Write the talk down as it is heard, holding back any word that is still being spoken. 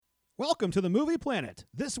Welcome to the Movie Planet.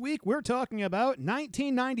 This week we're talking about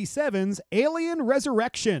 1997's Alien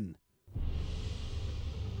Resurrection.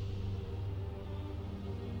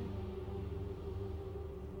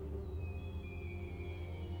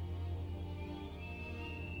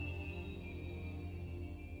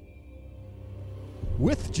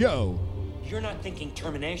 With Joe. You're not thinking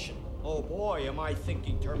termination. Oh boy, am I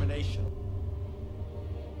thinking termination.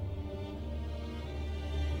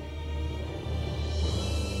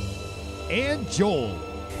 And Joel.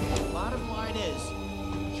 Bottom line is,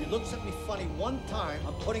 she looks at me funny one time,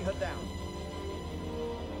 I'm putting her down.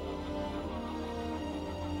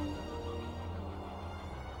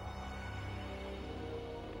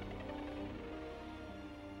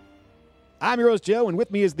 I'm your host, Joe, and with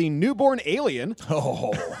me is the newborn alien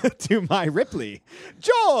to my Ripley,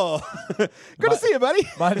 Joel. Good to see you, buddy.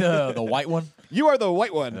 Am I the white one? You are the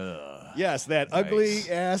white one. Yes, that nice.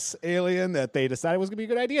 ugly-ass alien that they decided was going to be a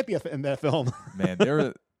good idea in that film. Man,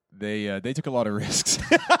 they took a lot of risks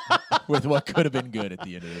with what could have been good at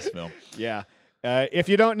the end of this film. Yeah. If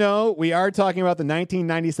you don't know, we are talking about the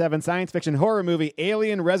 1997 science fiction horror movie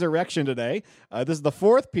Alien Resurrection today. This is the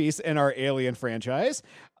fourth piece in our Alien franchise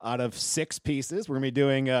out of 6 pieces. We're going to be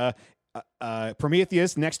doing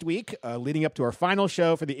Prometheus next week, leading up to our final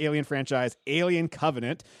show for the Alien franchise, Alien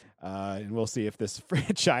Covenant. And we'll see if this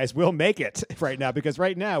franchise will make it right now, because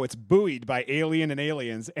right now it's buoyed by Alien and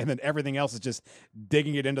Aliens, and then everything else is just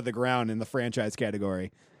digging it into the ground in the franchise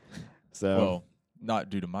category. So, Well,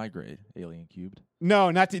 not due to my grade, Alien Cubed. No.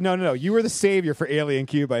 You were the savior for Alien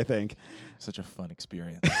Cube, I think. Such a fun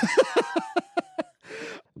experience.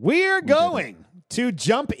 We're going to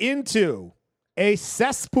jump into a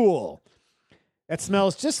cesspool that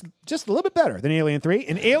smells just a little bit better than Alien 3,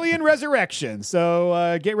 an Alien Resurrection.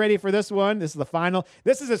 So get ready for this one. This is the final.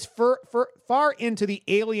 This is as far into the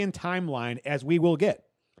Alien timeline as we will get,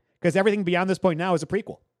 because everything beyond this point now is a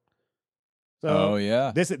prequel. So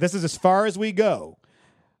this is as far as we go.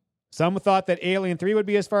 Some thought that Alien 3 would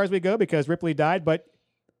be as far as we go because Ripley died, but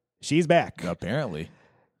she's back. Apparently.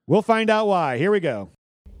 We'll find out why. Here we go.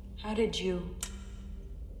 How did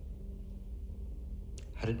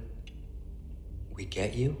we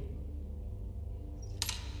get you?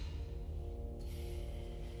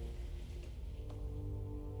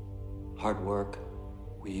 Hard work.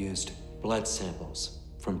 We used blood samples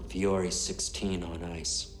from Fiore 16 on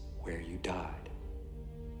ice, where you died.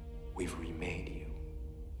 We've remade you.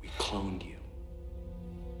 We cloned you.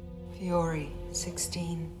 Fiore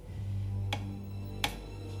 16?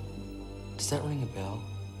 Does that ring a bell?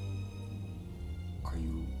 Are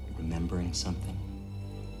you remembering something?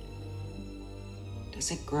 Does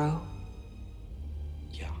it grow?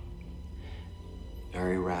 Yeah.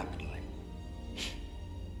 Very rapidly.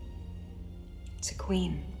 It's a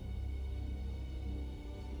queen.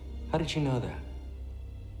 How did you know that?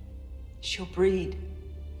 She'll breed.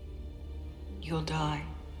 You'll die.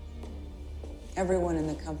 Everyone in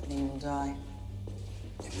the company will die.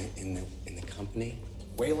 In the company?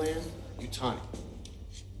 Wayland, Utani.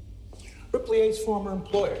 Ripley 8's former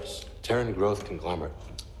employers. Terran Growth Conglomerate.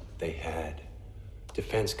 They had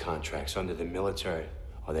defense contracts under the military.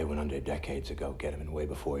 Oh, they went under decades ago. Get them in way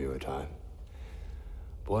before your time.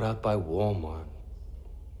 Bought out by Walmart.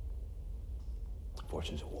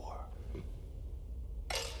 Fortunes of war.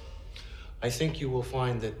 I think you will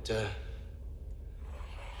find that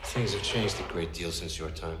things have changed a great deal since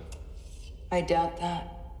your time. I doubt that.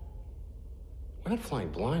 We're not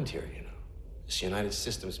flying blind here, you know. It's United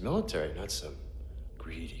Systems military, not some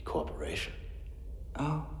greedy corporation.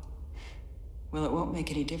 Oh. Well, it won't make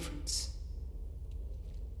any difference.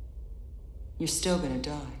 You're still gonna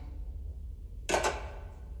die.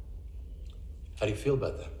 How do you feel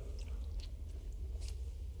about that?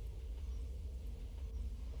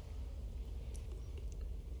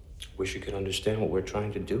 Wish you could understand what we're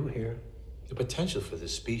trying to do here. The potential for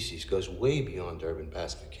this species goes way beyond urban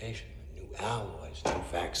pacification. New alloys, new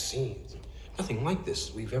vaccines. Nothing like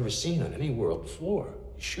this we've ever seen on any world before.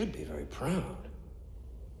 You should be very proud.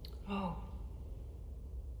 Oh.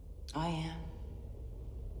 I am.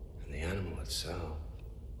 And the animal itself.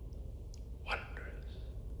 Wondrous.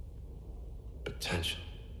 Potential.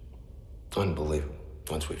 Unbelievable.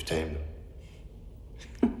 Once we've tamed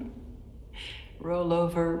them. Roll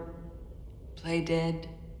over, play dead,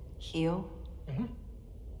 heal. Mm-hmm.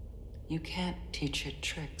 You can't teach it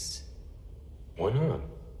tricks. Why not?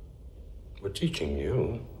 We're teaching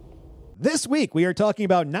you. This week, we are talking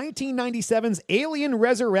about 1997's Alien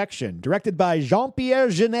Resurrection, directed by Jean-Pierre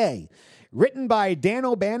Jeunet, written by Dan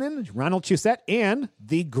O'Bannon, Ronald Shusett, and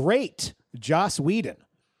the great Joss Whedon.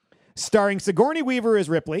 Starring Sigourney Weaver as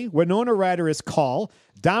Ripley, Winona Ryder as Call,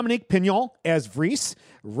 Dominique Pignon as Vreese,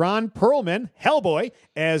 Ron Perlman, Hellboy,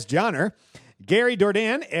 as Johnner, Gary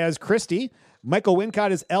Dourdan as Christie, Michael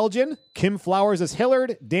Wincott as Elgin, Kim Flowers as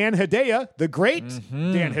Hillard, Dan Hedaya, the great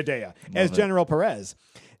Dan Hedaya, as General Perez,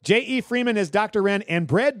 J.E. Freeman as Dr. Wren, and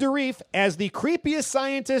Brad Dourif as the creepiest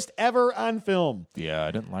scientist ever on film. Yeah, I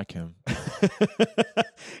didn't like him.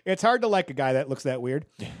 It's hard to like a guy that looks that weird.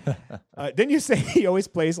 Didn't you say he always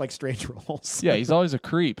plays like strange roles? Yeah, he's always a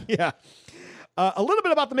creep. Yeah. A little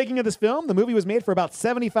bit about the making of this film. The movie was made for about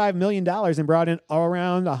 $75 million and brought in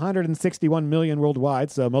around $161 million worldwide,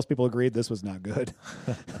 so most people agreed this was not good.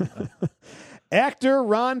 Actor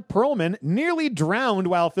Ron Perlman nearly drowned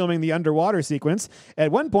while filming the underwater sequence. At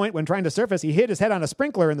one point, when trying to surface, he hit his head on a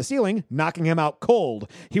sprinkler in the ceiling, knocking him out cold.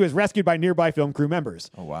 He was rescued by nearby film crew members.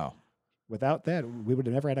 Oh, wow. Without that, we would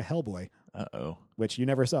have never had a Hellboy, Uh-oh. which you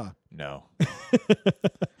never saw. No.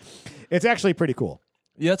 It's actually pretty cool.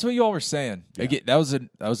 Yeah, that's what you all were saying. Again, that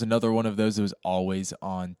was another one of those that was always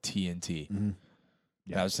on TNT.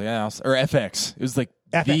 Yeah, I was saying, or FX. It was like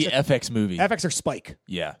the FX movie. FX or Spike.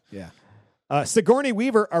 Yeah. Yeah. Sigourney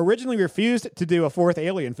Weaver originally refused to do a fourth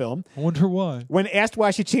Alien film. I wonder why. When asked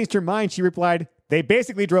why she changed her mind, she replied, "They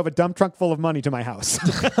basically drove a dump truck full of money to my house."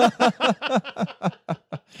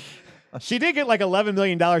 She did get like $11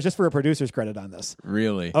 million just for a producer's credit on this.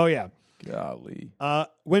 Really? Oh, yeah. Golly.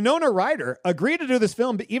 Winona Ryder agreed to do this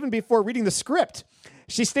film even before reading the script.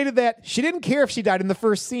 She stated that she didn't care if she died in the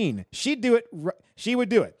first scene. She would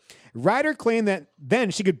do it. Ryder claimed that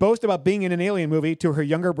then she could boast about being in an Alien movie to her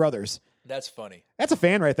younger brothers. That's funny. That's a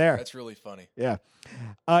fan right there. That's really funny. Yeah.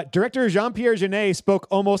 Director Jean-Pierre Jeunet spoke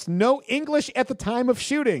almost no English at the time of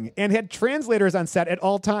shooting and had translators on set at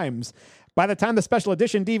all times. By the time the special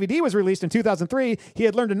edition DVD was released in 2003, he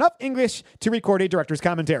had learned enough English to record a director's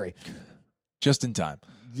commentary. Just in time.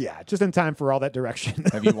 Yeah, just in time for all that direction.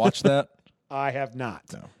 Have you watched that? I have not.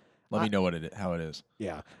 No. Let me know how it is.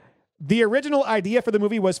 Yeah. The original idea for the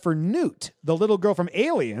movie was for Newt, the little girl from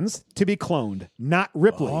Aliens, to be cloned, not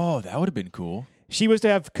Ripley. Oh, that would have been cool. She was to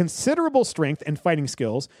have considerable strength and fighting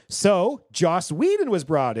skills, so Joss Whedon was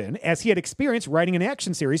brought in as he had experience writing an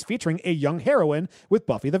action series featuring a young heroine with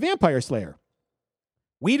Buffy the Vampire Slayer.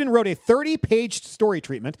 Whedon wrote a 30-page story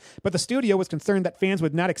treatment, but the studio was concerned that fans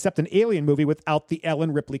would not accept an Alien movie without the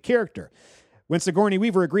Ellen Ripley character. When Sigourney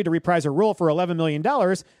Weaver agreed to reprise her role for $11 million,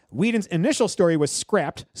 Whedon's initial story was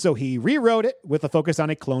scrapped, so he rewrote it with a focus on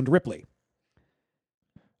a cloned Ripley.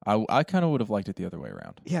 I kind of would have liked it the other way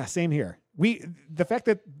around. Yeah, same here. The fact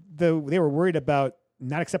that they were worried about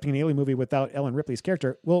not accepting an Alien movie without Ellen Ripley's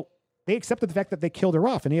character, well, they accepted the fact that they killed her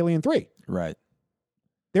off in Alien 3. Right.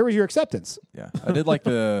 There was your acceptance. Yeah. I did like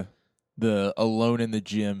the Alone in the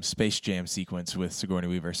Gym Space Jam sequence with Sigourney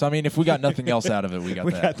Weaver. So, I mean, if we got nothing else out of it, we got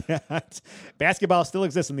that. Got that. Basketball still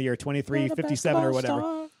exists in the year 2357 or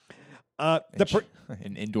whatever.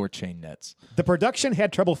 And indoor chain nets. The production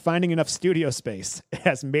had trouble finding enough studio space,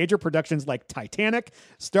 as major productions like Titanic,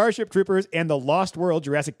 Starship Troopers, and The Lost World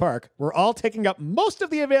Jurassic Park were all taking up most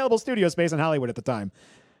of the available studio space in Hollywood at the time.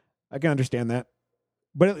 I can understand that.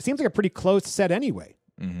 But it seems like a pretty closed set anyway.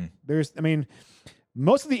 Mm-hmm.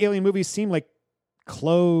 Most of the Alien movies seem like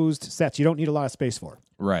closed sets you don't need a lot of space for.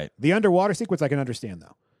 Right. The underwater sequence I can understand,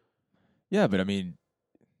 though. Yeah, but I mean,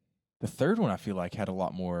 the third one I feel like had a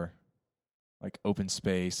lot more like open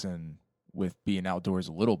space and with being outdoors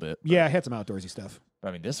a little bit. Yeah, it had some outdoorsy stuff.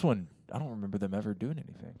 I mean, this one, I don't remember them ever doing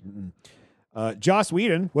anything. Joss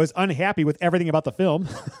Whedon was unhappy with everything about the film.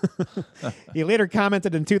 He later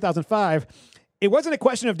commented in 2005, "It wasn't a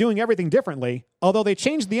question of doing everything differently, although they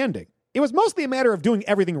changed the ending. It was mostly a matter of doing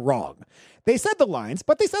everything wrong. They said the lines,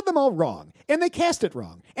 but they said them all wrong. And they cast it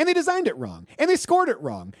wrong. And they designed it wrong. And they scored it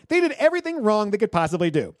wrong. They did everything wrong they could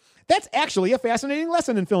possibly do. That's actually a fascinating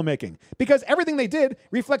lesson in filmmaking, because everything they did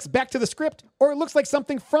reflects back to the script or it looks like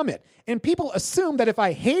something from it. And people assume that if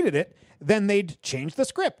I hated it, then they'd change the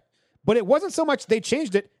script. But it wasn't so much they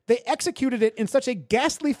changed it, they executed it in such a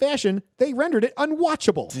ghastly fashion, they rendered it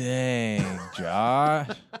unwatchable." Dang, Josh.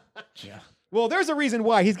 Well, there's a reason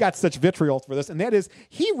why he's got such vitriol for this, and that is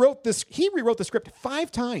he rewrote the script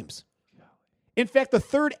 5 times. In fact, the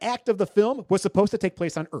third act of the film was supposed to take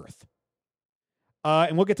place on Earth.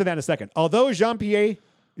 And we'll get to that in a second. Although Jean-Pierre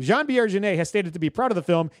Jeunet has stated to be proud of the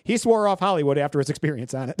film, he swore off Hollywood after his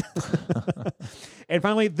experience on it. And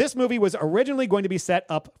finally, this movie was originally going to be set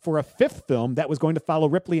up for a 5th film that was going to follow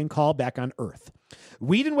Ripley and Call back on Earth.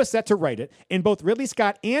 Whedon was set to write it, and both Ridley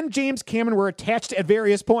Scott and James Cameron were attached at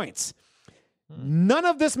various points. None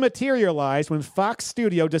of this materialized when Fox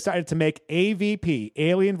Studio decided to make AVP,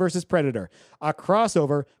 Alien vs. Predator, a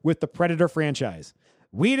crossover with the Predator franchise.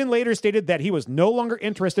 Whedon later stated that he was no longer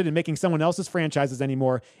interested in making someone else's franchises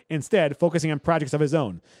anymore, instead focusing on projects of his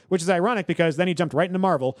own, which is ironic because then he jumped right into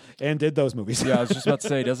Marvel and did those movies. Yeah, I was just about to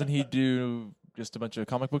say, doesn't he do just a bunch of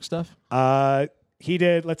comic book stuff? He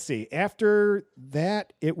did, let's see, after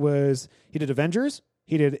that, he did Avengers.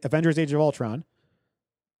 He did Avengers Age of Ultron.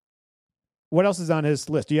 What else is on his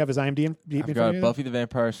list? Do you have his IMDb? I've got Buffy the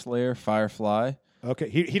Vampire Slayer, Firefly. Okay,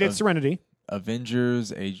 he did Serenity.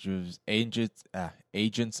 Avengers, Agents of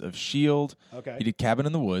S.H.I.E.L.D. Okay. He did Cabin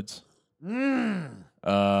in the Woods. Much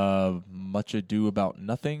Ado About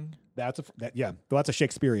Nothing. That's a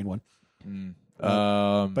Shakespearean one.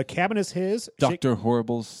 But Cabin is his. Dr.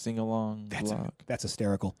 Horrible's sing-along blog. That's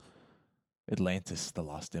hysterical. Atlantis, The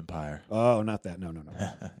Lost Empire. Oh, not that. No.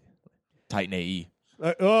 Titan AE.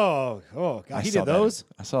 God, he did those?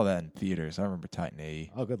 I saw that in theaters. I remember Titan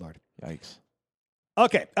AE. Oh, good Lord. Yikes.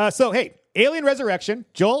 Okay, so hey, Alien Resurrection.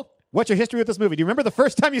 Joel, what's your history with this movie? Do you remember the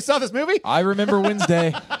first time you saw this movie? I remember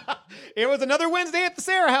Wednesday. It was another Wednesday at the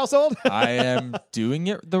Sarah household. I am doing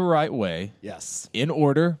it the right way. Yes. In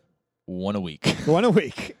order, one a week. One a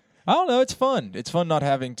week. I don't know. It's fun. It's fun not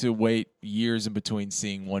having to wait years in between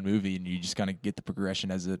seeing one movie, and you just kind of get the progression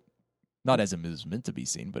not as it was meant to be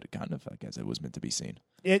seen, but it kind of like as it was meant to be seen.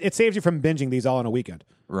 It saves you from binging these all in a weekend.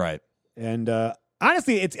 Right. And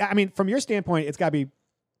honestly, from your standpoint, it's got to be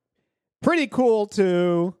pretty cool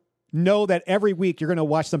to know that every week you're going to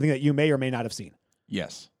watch something that you may or may not have seen.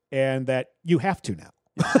 Yes. And that you have to now.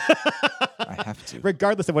 I have to.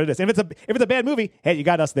 Regardless of what it is. If it's a bad movie, hey, you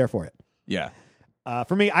got us there for it. Yeah.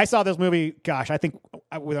 For me, I saw this movie, gosh, I think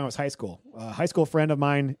when I was high school. A high school friend of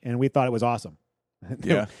mine, and we thought it was awesome.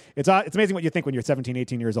 Yeah. It's amazing what you think when you're 17,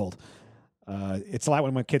 18 years old. It's a lot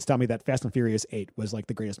when my kids tell me that Fast and Furious 8 was like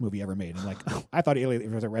the greatest movie ever made. I'm like, I thought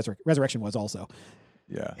Alien Resurrection was also.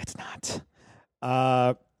 Yeah. It's not.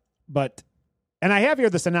 And I have here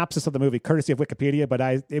the synopsis of the movie, courtesy of Wikipedia, but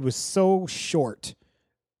it was so short.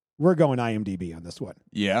 We're going IMDb on this one.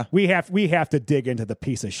 Yeah. We have to dig into the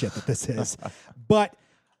piece of shit that this is. But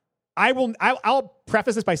I'll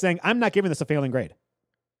preface this by saying I'm not giving this a failing grade.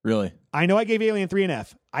 Really? I know I gave Alien 3 an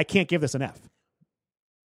F. I can't give this an F.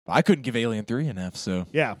 I couldn't give Alien 3 an F, so.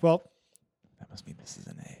 Yeah, well. That must mean this is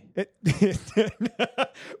an A.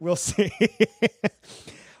 We'll see.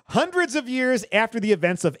 Hundreds of years after the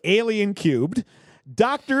events of Alien Cubed,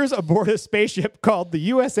 doctors aboard a spaceship called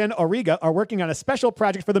the USN Auriga are working on a special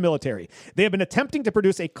project for the military. They have been attempting to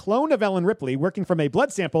produce a clone of Ellen Ripley working from a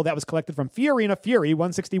blood sample that was collected from Fiorina Fury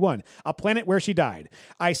 161, a planet where she died.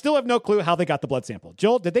 I still have no clue how they got the blood sample.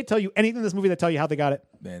 Joel, did they tell you anything in this movie that tell you how they got it?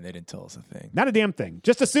 Man, they didn't tell us a thing. Not a damn thing.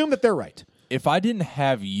 Just assume that they're right. If I didn't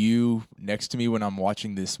have you next to me when I'm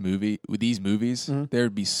watching these movies,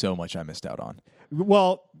 there'd be so much I missed out on.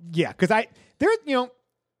 Well, yeah, because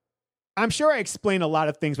I'm sure I explain a lot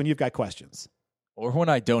of things when you've got questions. Or when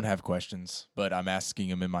I don't have questions, but I'm asking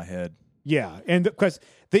them in my head. Yeah, and because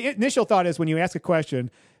the initial thought is when you ask a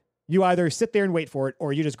question, you either sit there and wait for it,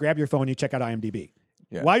 or you just grab your phone and you check out IMDb.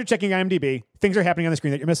 Yeah. While you're checking IMDb, things are happening on the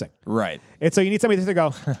screen that you're missing. Right. And so you need somebody to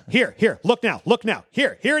go, here, look now,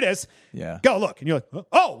 here it is. Yeah. Go look. And you're like,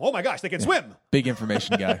 oh my gosh, they can swim. Big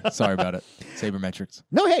information guy. Sorry about it. Sabermetrics.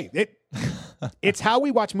 No, hey, it's how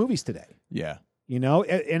we watch movies today. Yeah.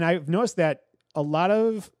 And I've noticed that a lot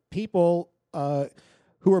of people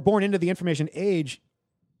who are born into the information age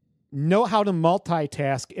know how to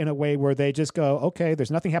multitask in a way where they just go, okay,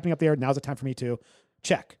 there's nothing happening up there. Now's the time for me to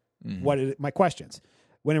check my questions.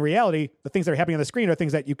 When in reality, the things that are happening on the screen are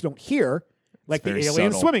things that you don't hear, like the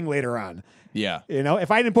alien swimming later on. Yeah.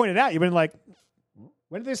 If I didn't point it out, you've been like,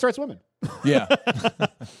 when did they start swimming? Yeah.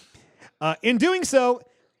 In doing so,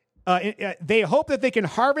 they hope that they can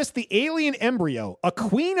harvest the alien embryo, a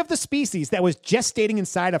queen of the species that was gestating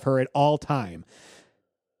inside of her at all time.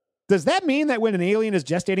 Does that mean that when an alien is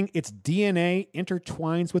gestating, its DNA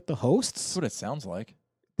intertwines with the host's? That's what it sounds like.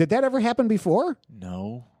 Did that ever happen before?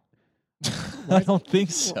 No. I don't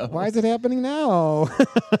think so. Why is it happening now?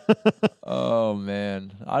 Oh,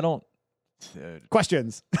 man. Dude,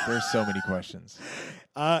 questions. There's so many questions.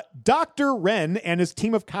 Dr. Wren and his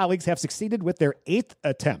team of colleagues have succeeded with their 8th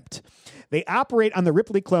attempt. They operate on the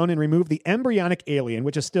Ripley clone and remove the embryonic alien,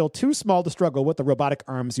 which is still too small to struggle with the robotic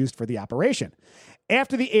arms used for the operation.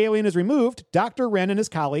 After the alien is removed, Dr. Wren and his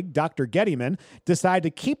colleague, Dr. Gettyman, decide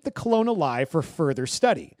to keep the clone alive for further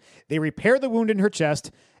study. They repair the wound in her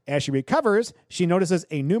chest. As she recovers, she notices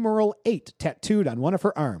a numeral 8 tattooed on one of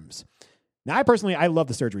her arms. Now, I love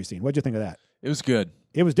the surgery scene. What'd you think of that? It was good.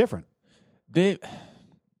 It was different.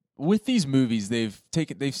 With these movies, they've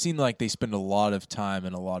seen like they spend a lot of time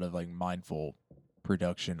and a lot of like mindful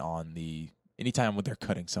production on anytime when they're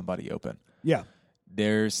cutting somebody open. Yeah.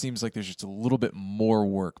 there seems like there's just a little bit more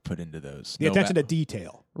work put into those. The attention to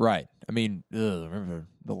detail. Right. I mean, remember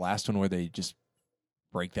the last one where they just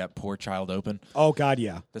break that poor child open? Oh, God,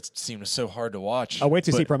 yeah. That seemed so hard to watch. I'll wait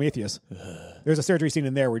to see Prometheus. There's a surgery scene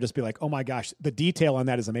in there where you just be like, oh, my gosh, the detail on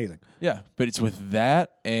that is amazing. Yeah, but it's with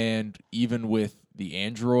that and even with the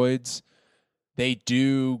androids, they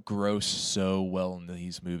do gross so well in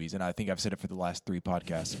these movies. And I think I've said it for the last 3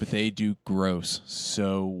 podcasts, but they do gross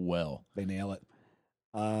so well. They nail it.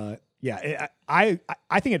 I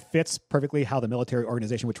think it fits perfectly how the military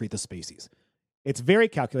organization would treat the species. It's very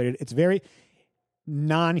calculated. It's very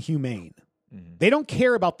non-humane. Mm-hmm. They don't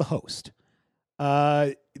care about the host.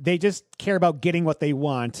 They just care about getting what they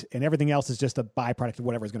want, and everything else is just a byproduct of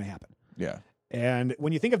whatever is going to happen. Yeah. And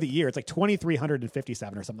when you think of the year, it's like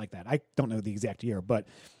 2357 or something like that. I don't know the exact year, but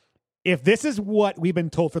if this is what we've been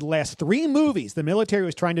told for the last 3 movies the military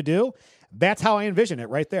was trying to do, that's how I envision it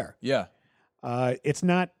right there. Yeah. It's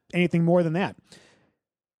not anything more than that.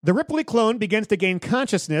 The Ripley clone begins to gain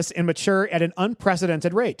consciousness and mature at an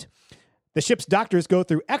unprecedented rate. The ship's doctors go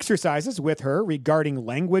through exercises with her regarding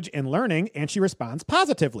language and learning, and she responds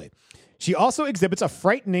positively. She also exhibits a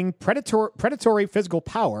frightening predatory physical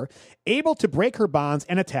power, able to break her bonds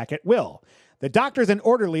and attack at will. The doctors and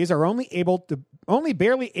orderlies are only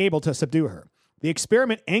barely able to subdue her. The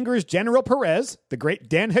experiment angers General Perez, the great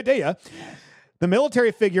Dan Hedaya, the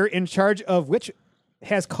military figure in charge of which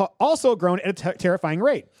has also grown at a terrifying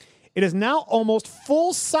rate. It is now almost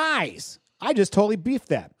full size. I just totally beefed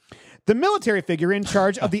that. The military figure in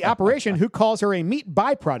charge of the operation who calls her a meat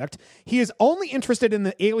byproduct, he is only interested in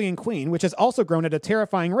the alien queen, which has also grown at a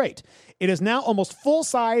terrifying rate. It is now almost full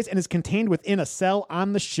size and is contained within a cell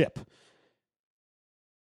on the ship.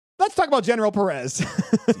 Let's talk about General Perez.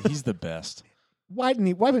 He's the best. Why didn't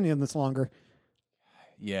he in this longer?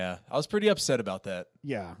 Yeah, I was pretty upset about that.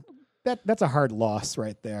 Yeah, that's a hard loss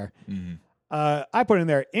right there. Mm-hmm. I put in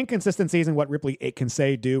there inconsistencies in what Ripley can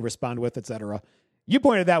say, do, respond with, etc. You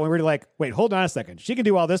pointed that when we were like, wait, hold on a second. She can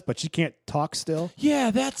do all this, but she can't talk still?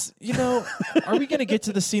 Yeah, that's, are we going to get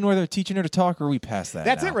to the scene where they're teaching her to talk, or are we past that?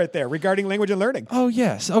 That's now? it right there, regarding language and learning. Oh,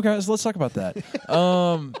 yes. Okay, so let's talk about that.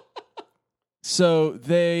 So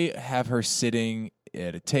they have her sitting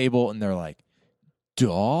at a table, and they're like,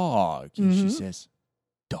 dog. And she says,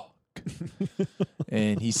 dog.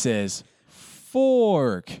 And he says,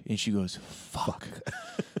 fork. And she goes, fuck.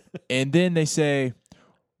 And then they say,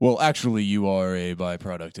 well, actually, you are a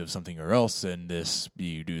byproduct of something or else, and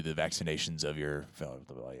you do the vaccinations of your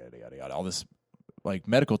yada, yada, yada, all this like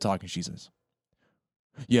medical talk. And she says,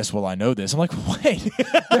 yes, well, I know this. I'm like, wait.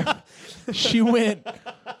 She went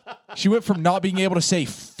from not being able to say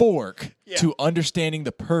fork to understanding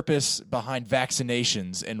the purpose behind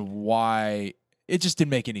vaccinations and why. It just didn't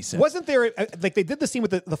make any sense. Wasn't there, like they did the scene with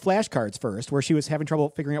the flashcards first where she was having trouble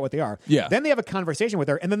figuring out what they are. Yeah. Then they have a conversation with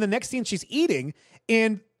her, and then the next scene she's eating,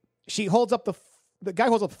 and she holds up the guy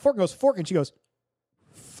holds up the fork and goes, fork, and she goes,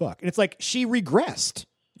 fuck. And it's like she regressed.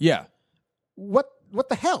 Yeah. What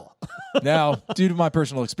the hell? Now, due to my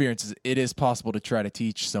personal experiences, it is possible to try to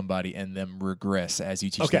teach somebody and them regress as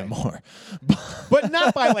you teach them more. But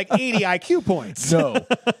not by like 80 IQ points. No.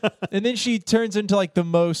 And then she turns into like the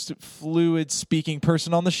most fluid speaking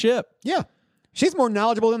person on the ship. Yeah. She's more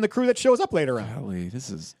knowledgeable than the crew that shows up later on. Golly,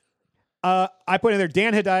 this is... I put in there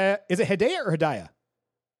Dan Hedaya. Is it Hedaya or Hedaya?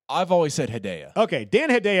 I've always said Hedaya. Okay, Dan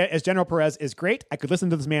Hedaya as General Perez is great. I could listen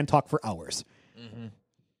to this man talk for hours.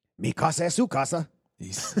 Mi casa es su casa.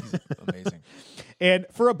 He's amazing. And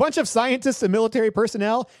for a bunch of scientists and military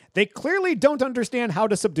personnel, they clearly don't understand how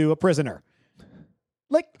to subdue a prisoner.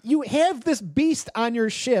 Like, you have this beast on your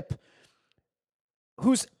ship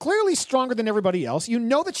who's clearly stronger than everybody else. You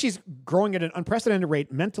know that she's growing at an unprecedented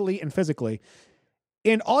rate mentally and physically.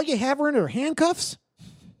 And all you have her in her handcuffs?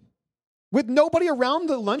 With nobody around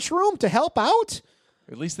the lunchroom to help out?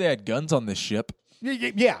 At least they had guns on this ship.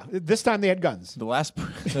 Yeah, this time they had guns. The last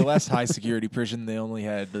high security prison, they only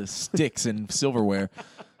had the sticks and silverware.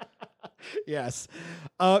 Yes.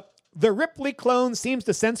 The Ripley clone seems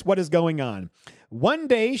to sense what is going on. One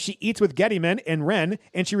day, she eats with Gettyman and Wren,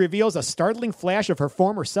 and she reveals a startling flash of her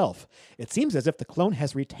former self. It seems as if the clone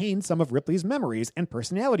has retained some of Ripley's memories and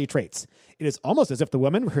personality traits. It is almost as if the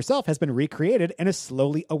woman herself has been recreated and is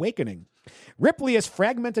slowly awakening. Ripley has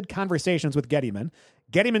fragmented conversations with Gettyman.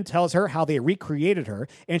 Gettyman tells her how they recreated her,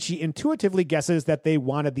 and she intuitively guesses that they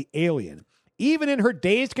wanted the alien. Even in her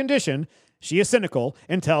dazed condition, she is cynical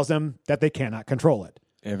and tells them that they cannot control it.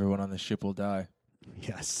 Everyone on the ship will die.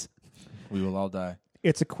 Yes. We will all die.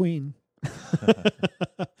 It's a queen.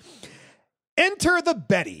 Enter the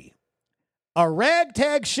Betty, a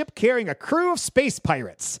ragtag ship carrying a crew of space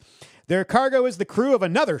pirates. Their cargo is the crew of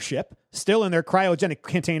another ship, still in their cryogenic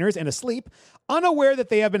containers and asleep, unaware that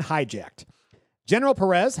they have been hijacked. General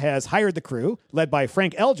Perez has hired the crew, led by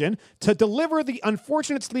Frank Elgin, to deliver the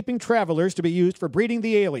unfortunate sleeping travelers to be used for breeding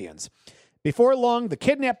the aliens. Before long, the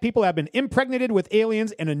kidnapped people have been impregnated with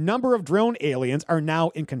aliens, and a number of drone aliens are now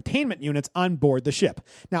in containment units on board the ship.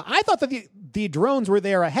 Now, I thought that the drones were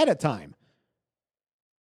there ahead of time.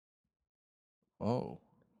 Oh.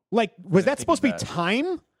 Like, was that think supposed to be of that.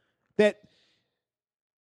 time? That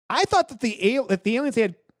I thought that the aliens they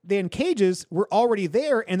had in cages were already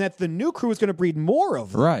there, and that the new crew was going to breed more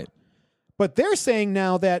of them. Right. But they're saying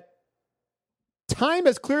now that time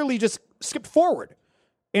has clearly just skipped forward,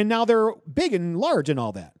 and now they're big and large and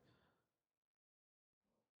all that.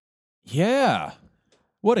 Yeah.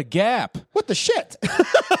 What a gap. What the shit?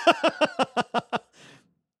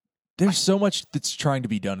 There's so much that's trying to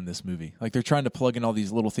be done in this movie. Like they're trying to plug in all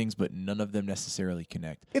these little things, but none of them necessarily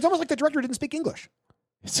connect. It's almost like the director didn't speak English.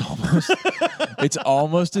 It's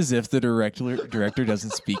almost as if the director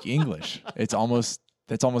doesn't speak English. That's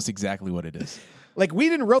almost exactly what it is. Like, we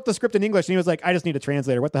didn't wrote the script in English, and he was like, I just need a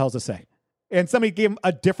translator. What the hell does this say? And somebody gave him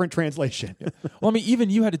a different translation. Well, I mean, even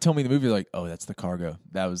you had to tell me in the movie, like, oh, that's the cargo.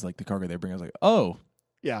 That was like the cargo they bring. I was like, oh,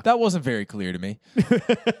 Yeah. that wasn't very clear to me.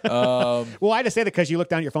 Well, I had to say that because you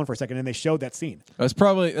looked down at your phone for a second, and they showed that scene. That's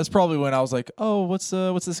probably when I was like, oh, what's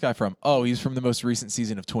this guy from? Oh, he's from the most recent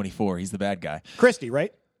season of 24. He's the bad guy. Christy,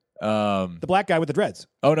 right? The black guy with the dreads.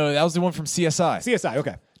 Oh no, that was the one from CSI. CSI,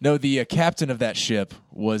 okay. No, the captain of that ship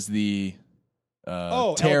was the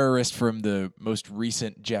terrorist from the most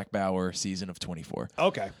recent Jack Bauer season of 24.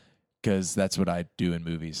 Okay. Because that's what I do in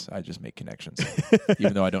movies. I just make connections,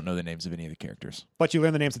 even though I don't know the names of any of the characters. But you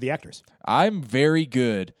learn the names of the actors. I'm very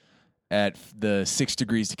good at the 6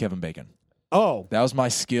 Degrees to Kevin Bacon. Oh. That was my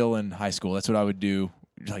skill in high school. That's what I would do,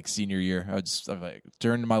 like senior year. I'd like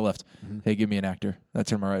turn to my left. Hey, give me an actor. I'd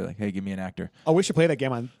turn to my right. Like, hey, give me an actor. Oh, we should play that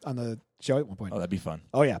game on the show at one point. Oh, that'd be fun.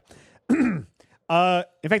 Oh, yeah. In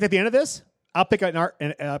fact, at the end of this, I'll pick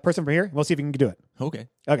a person from here. We'll see if you can do it. Okay.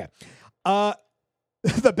 Okay.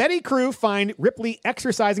 The Betty crew find Ripley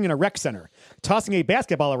exercising in a rec center, tossing a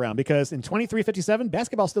basketball around because in 2357,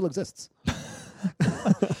 basketball still exists.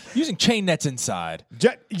 Using chain nets inside.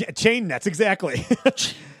 Chain nets, exactly.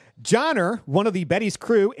 Johnner, one of the Betty's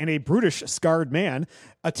crew and a brutish, scarred man,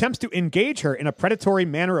 attempts to engage her in a predatory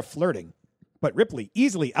manner of flirting. But Ripley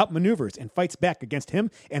easily outmaneuvers and fights back against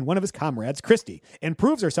him and one of his comrades, Christy, and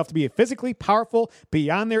proves herself to be physically powerful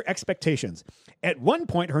beyond their expectations. At one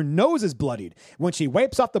point, her nose is bloodied. When she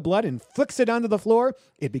wipes off the blood and flicks it onto the floor,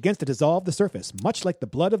 it begins to dissolve the surface, much like the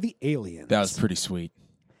blood of the aliens. That was pretty sweet.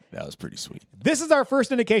 This is our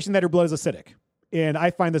first indication that her blood is acidic. And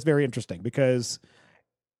I find this very interesting because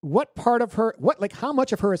what part of her, how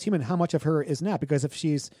much of her is human, how much of her is not? Because if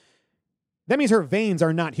that means her veins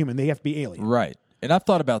are not human. They have to be alien. Right. And I've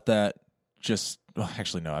thought about that I just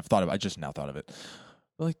now thought of it.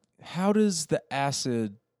 Like, how does the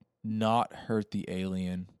acid not hurt the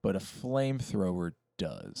alien, but a flamethrower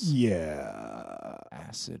does? Yeah.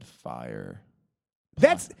 Acid, fire.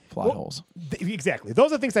 That's plot holes. Exactly.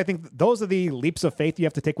 Those are things I think, those are the leaps of faith you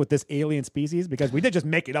have to take with this alien species because we did just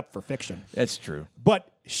make it up for fiction. That's true.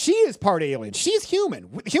 But she is part alien. She's human.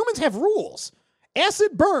 Humans have rules.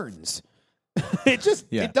 Acid burns.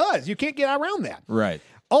 It does. You can't get around that. Right.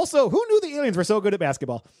 Also, who knew the aliens were so good at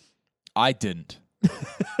basketball? I didn't.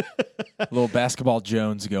 Little basketball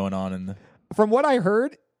Jones going on From what I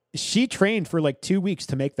heard, she trained for like 2 weeks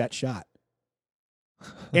to make that shot.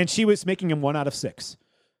 And she was making him 1 out of 6,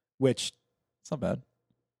 which it's not bad.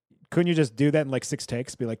 Couldn't you just do that in like 6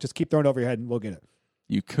 takes? Be like, just keep throwing it over your head and we'll get it.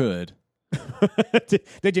 You could.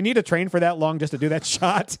 Did you need to train for that long just to do that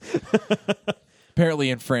shot? Apparently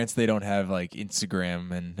in France, they don't have like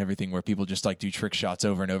Instagram and everything where people just like do trick shots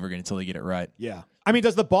over and over again until they get it right. Yeah. I mean,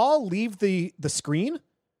 does the ball leave the screen?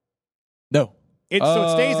 No. So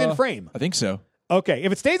it stays in frame? I think so. Okay.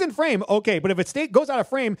 If it stays in frame, okay. But if it goes out of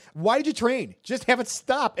frame, why did you train? Just have it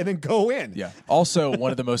stop and then go in. Yeah. Also,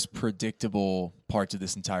 one of the most predictable parts of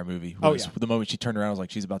this entire movie was the moment she turned around, I was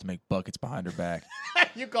like, she's about to make buckets behind her back.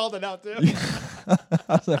 You called it out, too. I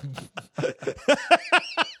was like,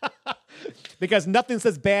 because nothing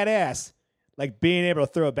says badass like being able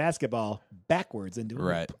to throw a basketball backwards into a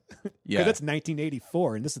right. hoop. Yeah. Because it's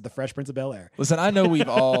 1984, and this is the Fresh Prince of Bel-Air. Listen, I know we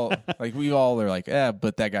all are like,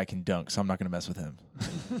 but that guy can dunk, so I'm not going to mess with him.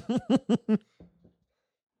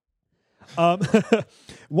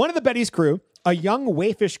 One of the Betty's crew, a young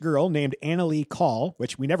waifish girl named Annalee Call,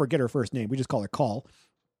 which we never get her first name, we just call her Call,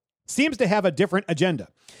 seems to have a different agenda.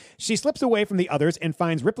 She slips away from the others and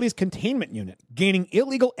finds Ripley's containment unit, gaining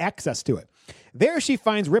illegal access to it. There she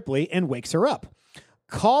finds Ripley and wakes her up.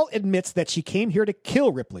 Call admits that she came here to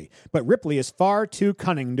kill Ripley, but Ripley is far too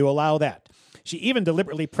cunning to allow that. She even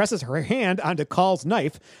deliberately presses her hand onto Call's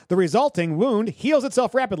knife. The resulting wound heals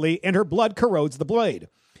itself rapidly, and her blood corrodes the blade.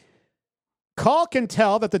 Call can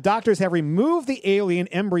tell that the doctors have removed the alien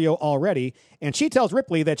embryo already, and she tells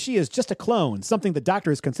Ripley that she is just a clone, something the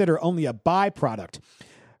doctors consider only a byproduct.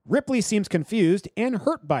 Ripley seems confused and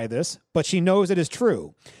hurt by this, but she knows it is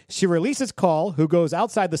true. She releases Call, who goes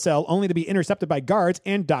outside the cell only to be intercepted by guards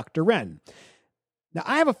and Dr. Wren. Now,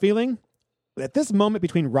 I have a feeling that this moment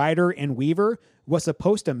between Ryder and Weaver was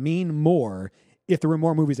supposed to mean more if there were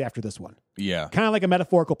more movies after this one. Yeah. Kind of like a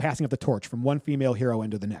metaphorical passing of the torch from one female hero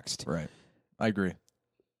into the next. Right. I agree.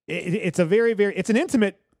 It's a very, very, it's an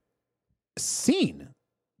intimate scene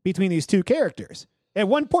between these two characters. At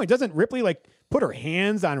one point, doesn't Ripley like put her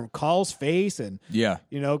hands on Call's face and, Yeah.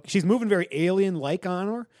 you know, she's moving very alien-like on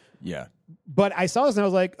her. Yeah. But I saw this and I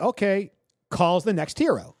was like, okay, Call's the next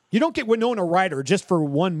hero. You don't get Winona Ryder just for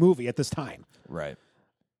one movie at this time. Right.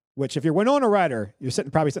 Which, if you're Winona Ryder, you're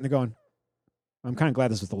probably sitting there going, I'm kind of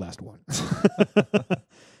glad this was the last one.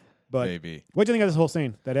 But Maybe. what do you think of this whole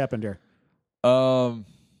scene that happened here? I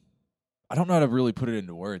don't know how to really put it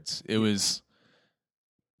into words. It was,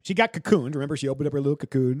 She got cocooned. Remember, she opened up her little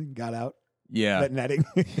cocoon and got out. yeah. That netting.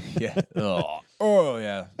 Yeah. Oh,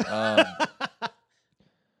 yeah.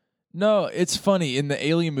 No, it's funny. In the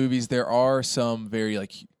Alien movies, there are some very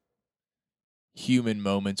like human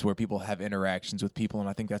moments where people have interactions with people, and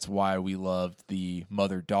I think that's why we loved the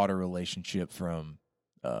mother-daughter relationship from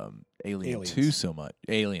Alien Aliens. 2 so much.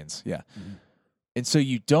 Aliens, yeah. Mm-hmm. And so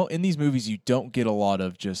you don't, in these movies, you don't get a lot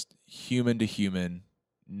of just human to human,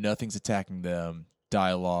 nothing's attacking them,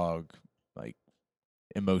 dialogue, like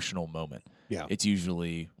emotional moment. Yeah. It's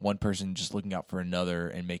usually one person just looking out for another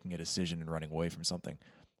and making a decision and running away from something.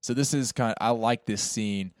 So this is I like this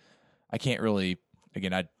scene. I can't really,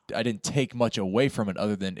 again, I didn't take much away from it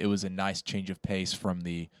other than it was a nice change of pace from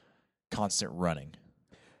the constant running.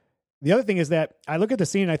 The other thing is that I look at the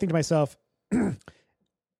scene and I think to myself,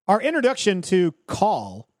 our introduction to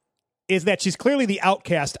Call is that she's clearly the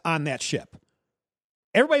outcast on that ship.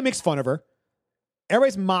 Everybody makes fun of her.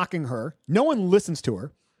 Everybody's mocking her. No one listens to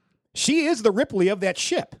her. She is the Ripley of that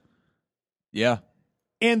ship. Yeah.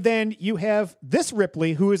 And then you have this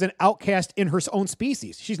Ripley who is an outcast in her own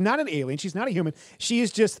species. She's not an alien. She's not a human. She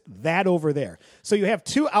is just that over there. So you have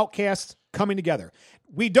two outcasts coming together.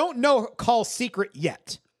 We don't know Call's secret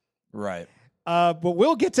yet. Right. But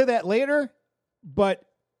we'll get to that later. But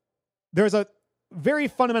there's a very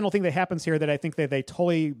fundamental thing that happens here that I think that they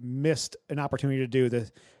totally missed an opportunity to do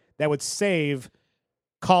that would save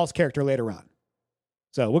Call's character later on.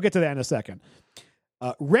 So we'll get to that in a second.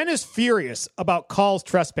 Wren is furious about Call's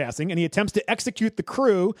trespassing, and he attempts to execute the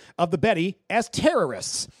crew of the Betty as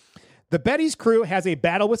terrorists. The Betty's crew has a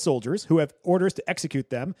battle with soldiers who have orders to execute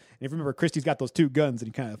them. And if you remember, Christie's got those two guns,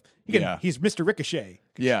 and he's Mr. Ricochet.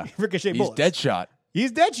 Yeah. Ricochet He's bullets. Deadshot.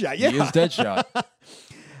 He's Deadshot, yeah. He is Deadshot.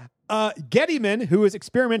 Gettyman, who is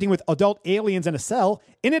experimenting with adult aliens in a cell,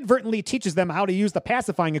 inadvertently teaches them how to use the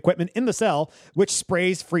pacifying equipment in the cell, which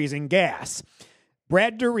sprays freezing gas.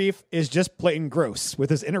 Brad Dourif is just plain gross with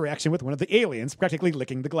his interaction with one of the aliens, practically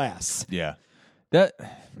licking the glass. Yeah. That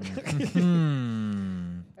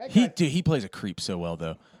he plays a creep so well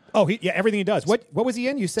though. Oh, everything he does. What was he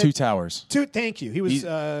in? You said Two Towers. Thank you. He was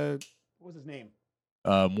what was his name?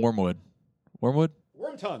 Wormwood.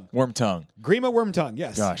 Wormtongue. Grima Wormtongue.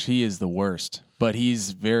 Yes. Gosh, he is the worst. But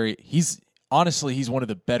he's honestly one of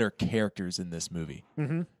the better characters in this movie.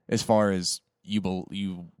 Mm-hmm. As far as you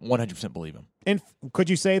 100% believe him. And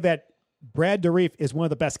could you say that Brad Dourif is one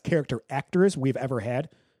of the best character actors we've ever had?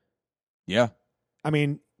 Yeah. I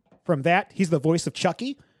mean, from that, he's the voice of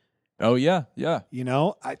Chucky. Oh, yeah, yeah. You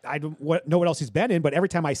know, I don't know what else he's been in, but every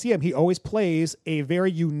time I see him, he always plays a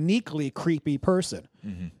very uniquely creepy person.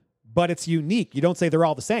 Mm-hmm. But it's unique. You don't say they're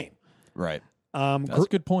all the same. Right. That's a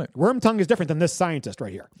good point. Wormtongue is different than this scientist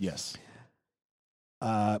right here. Yes.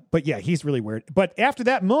 But yeah, he's really weird. But after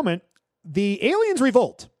that moment, the aliens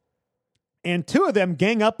revolt. And two of them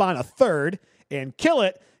gang up on a third and kill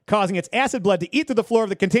it, causing its acid blood to eat through the floor of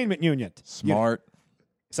the containment unit. Smart.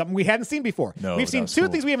 Something we hadn't seen before. No, we've seen two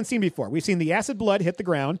things we haven't seen before. We've seen the acid blood hit the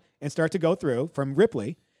ground and start to go through from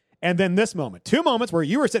Ripley. And then this moment. Two moments where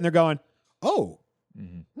you were sitting there going, oh.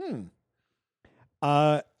 Mm-hmm.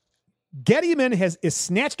 Gettyman is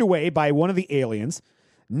snatched away by one of the aliens.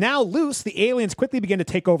 Now loose, the aliens quickly begin to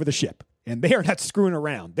take over the ship. And they are not screwing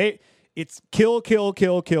around. It's kill, kill,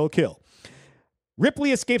 kill, kill, kill.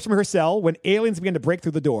 Ripley escapes from her cell when aliens begin to break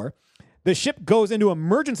through the door. The ship goes into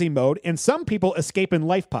emergency mode, and some people escape in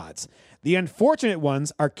life pods. The unfortunate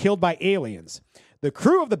ones are killed by aliens. The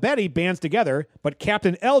crew of the Betty bands together, but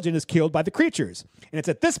Captain Elgin is killed by the creatures. And it's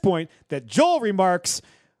at this point that Joel remarks,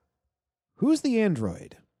 "Who's the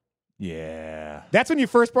android?" Yeah. That's when you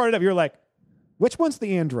first brought it up. You're like, which one's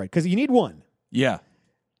the android? Because you need one. Yeah.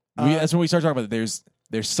 That's when we start talking about it.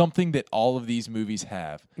 There's something that all of these movies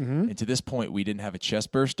have. And to this point, we didn't have a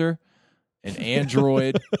chest burster, an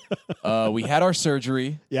android. We had our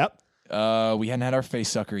surgery. Yep. We hadn't had our face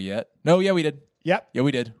sucker yet. No, yeah, we did. Yep. Yeah,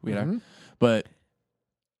 we did. We had our, but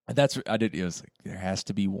I did. It was like, there has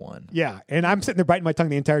to be one. Yeah. And I'm sitting there biting my tongue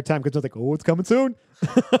the entire time because I was like, oh, it's coming soon.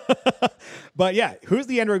 But yeah, who's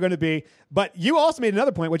the android going to be? But you also made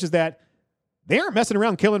another point, which is that they aren't messing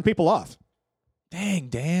around killing people off. Dang,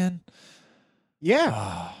 Dan.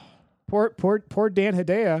 Yeah. Poor Dan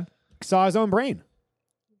Hedaya saw his own brain.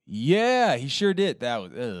 Yeah, he sure did. That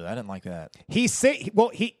was. I didn't like that. He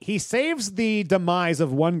saves the demise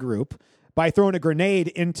of one group by throwing a grenade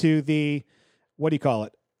into the, what do you call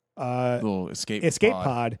it? Little escape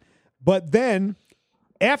pod. But then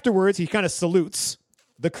afterwards, he kind of salutes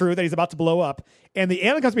the crew that he's about to blow up, and the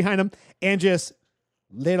alien comes behind him and just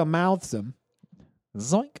little mouths him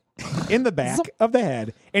Zoink. in the back of the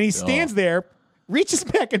head, and he stands there, reaches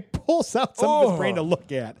back, and pulls out some of his brain to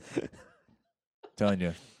look at. Telling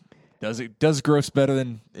you, does gross better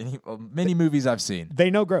than many movies I've seen.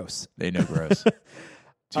 They know gross. They know gross.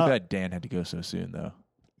 Too bad Dan had to go so soon, though.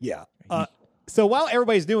 Yeah. So while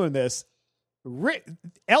everybody's doing this,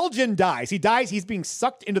 Elgin dies. He dies. He's being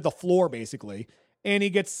sucked into the floor, basically, and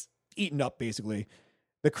he gets eaten up, basically.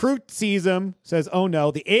 The crew sees him, says, oh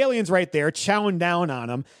no, the alien's right there, chowing down on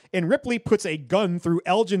him, and Ripley puts a gun through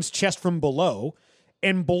Elgin's chest from below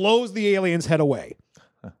and blows the alien's head away.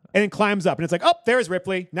 And then climbs up, and it's like, oh, there's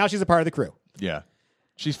Ripley. Now she's a part of the crew. Yeah.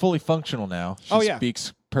 She's fully functional now. She yeah.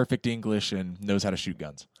 speaks perfect English and knows how to shoot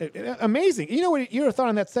guns. Amazing. You know what? You would have thought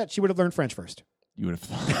on that set she would have learned French first. You would have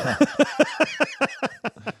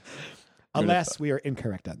thought. Alas, we are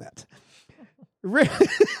incorrect on that.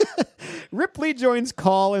 Ripley joins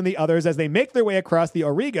Call and the others as they make their way across the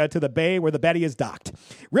Auriga to the bay where the Betty is docked.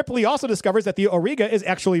 Ripley also discovers that the Auriga is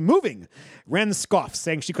actually moving. Wren scoffs,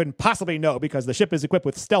 saying she couldn't possibly know because the ship is equipped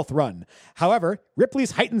with stealth run. However,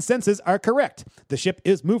 Ripley's heightened senses are correct. The ship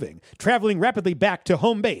is moving, traveling rapidly back to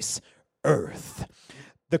home base, Earth.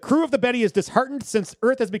 The crew of the Betty is disheartened since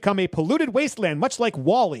Earth has become a polluted wasteland, much like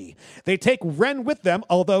WALL-E. They take Wren with them,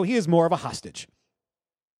 although he is more of a hostage.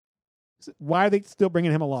 Why are they still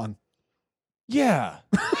bringing him along? Yeah.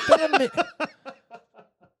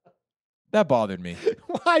 That bothered me.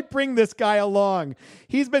 Why bring this guy along?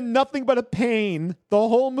 He's been nothing but a pain the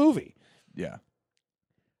whole movie. Yeah.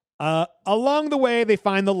 Along the way, they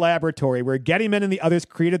find the laboratory where Gettyman and the others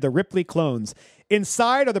created the Ripley clones.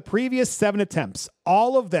 Inside are the previous 7 attempts,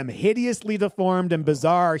 all of them hideously deformed and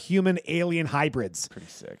bizarre human-alien hybrids. Pretty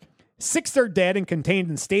sick. 6 are dead and contained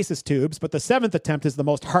in stasis tubes, but the 7th attempt is the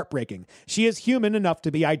most heartbreaking. She is human enough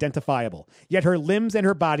to be identifiable, yet her limbs and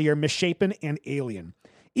her body are misshapen and alien.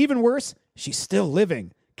 Even worse, she's still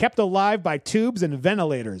living, kept alive by tubes and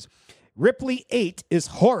ventilators. Ripley 8 is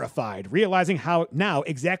horrified, realizing how now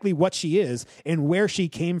exactly what she is and where she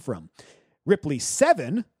came from. Ripley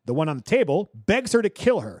 7, the one on the table, begs her to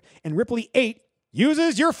kill her, and Ripley 8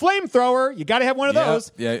 uses your flamethrower. You got to have one of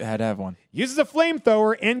those. Yeah, I had to have one. Uses a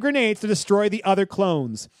flamethrower and grenades to destroy the other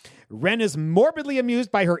clones. Wren is morbidly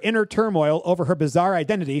amused by her inner turmoil over her bizarre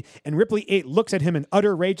identity, and Ripley 8 looks at him in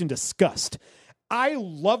utter rage and disgust. I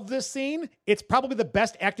love this scene. It's probably the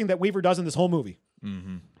best acting that Weaver does in this whole movie.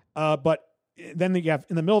 Mm-hmm. But then you have,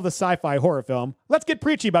 in the middle of the sci-fi horror film, let's get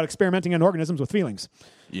preachy about experimenting on organisms with feelings.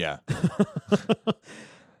 Yeah.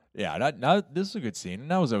 Yeah, now this is a good scene.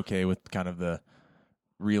 And I was okay with kind of the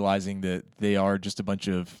realizing that they are just a bunch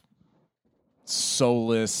of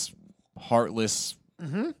soulless, heartless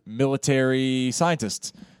military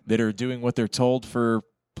scientists that are doing what they're told for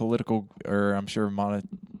political, or I'm sure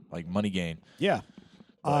money gain. Yeah.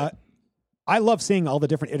 I love seeing all the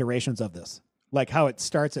different iterations of this, like how it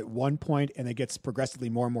starts at one point and it gets progressively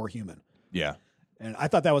more and more human. Yeah. And I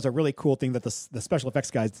thought that was a really cool thing that the special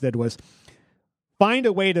effects guys did, was find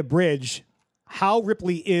a way to bridge how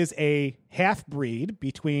Ripley is a half-breed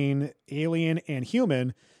between alien and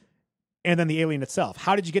human, and then the alien itself.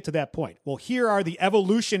 How did you get to that point? Well, here are the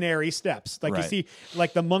evolutionary steps. Like you see,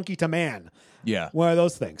 like the monkey to man. Yeah. One of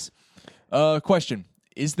those things. Question.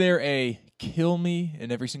 Is there a kill me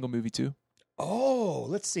in every single movie too? Oh,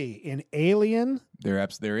 let's see. In Alien. There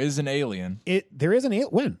is an alien. There is an alien.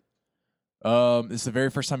 When? It's the very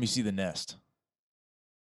first time you see the nest.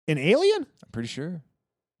 An alien? I'm pretty sure.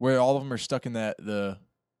 where all of them are stuck in the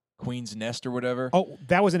queen's nest or whatever. Oh,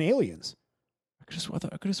 that was in Aliens. I could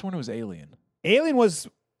have sworn it was Alien. Alien was,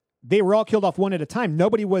 they were all killed off one at a time.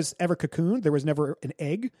 Nobody was ever cocooned. There was never an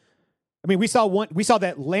egg. I mean, we saw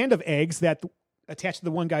that land of eggs that attached to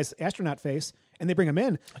the one guy's astronaut face, and they bring him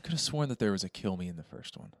in. I could have sworn that there was a kill me in the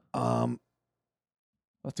first one. Um,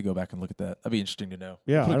 I'll have to go back and look at that. That'd be interesting to know.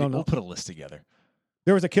 Yeah, I don't know. We'll put a list together.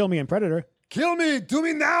 there was a kill me in Predator. Kill me, do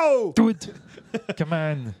me now. Do it. Come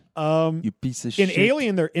on. You piece of shit.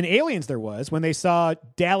 In Aliens there was when they saw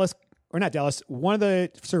one of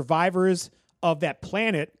the survivors of that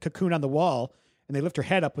planet cocoon on the wall, and they lift her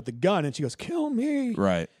head up with the gun, and she goes, "Kill me."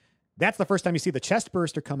 Right. That's the first time you see the chest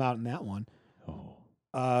burster come out in that one.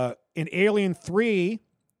 In Alien 3,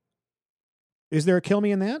 is there a kill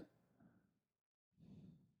me in that?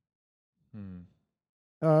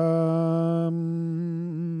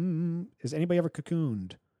 Has anybody ever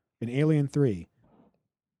cocooned in Alien 3?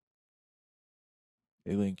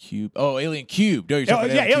 Alien Cube. Oh, Alien Cube. No, you're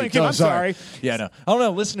talking about Alien Cube. Oh, I'm sorry. Yeah, no. I don't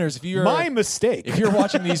know, listeners. If you're My mistake. if you're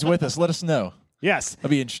watching these with us, let us know. Yes.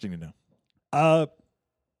 That'd be interesting to know.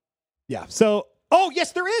 Yeah. So,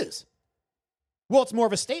 yes, there is. Well, it's more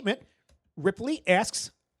of a statement. Ripley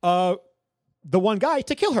asks the one guy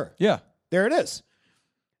to kill her. Yeah, There it is.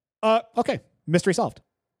 Okay. Mystery solved.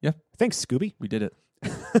 Yeah. Thanks, Scooby. we did it.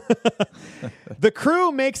 The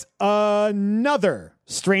crew makes another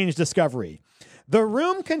strange discovery. The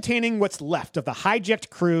room containing what's left of the hijacked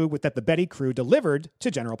crew that the Betty crew delivered to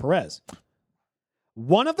General Perez.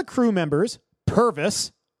 One of the crew members,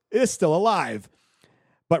 Purvis, is still alive,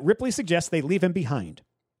 but Ripley suggests they leave him behind.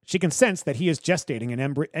 She can sense that he is gestating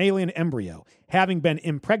an alien embryo, having been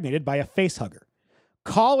impregnated by a facehugger.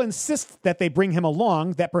 Call insists that they bring him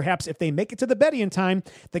along, that perhaps if they make it to the Betty in time,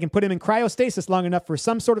 they can put him in cryostasis long enough for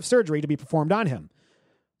some sort of surgery to be performed on him.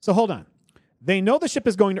 So hold on. They know the ship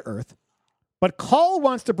is going to Earth, but Call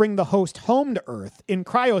wants to bring the host home to Earth in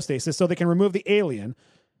cryostasis so they can remove the alien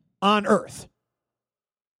on Earth.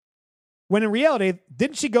 When in reality,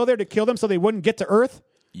 didn't she go there to kill them so they wouldn't get to Earth?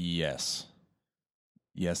 Yes.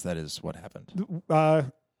 Yes, that is what happened.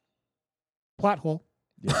 Plot hole.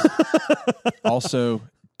 Yes. Also,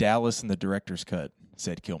 Dallas in the director's cut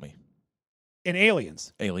said, "Kill me." In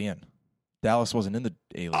Aliens. Alien. Dallas wasn't in the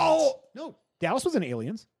Aliens. Oh, no. Dallas was in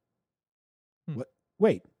Aliens. What?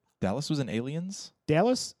 Wait. Dallas was in Aliens?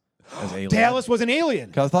 Dallas? As Alien? Dallas was an alien.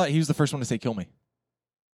 Because I thought he was the first one to say, "Kill me."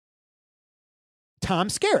 Tom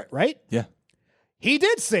Skerritt, right? Yeah. He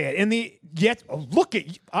did say it in the... Look at...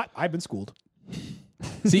 I've been schooled.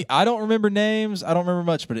 See, I don't remember names. I don't remember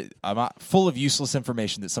much, but I'm full of useless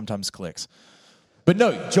information that sometimes clicks. But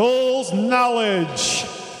no. Joel's knowledge.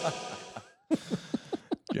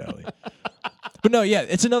 Golly. But no, yeah,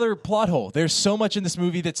 it's another plot hole. There's so much in this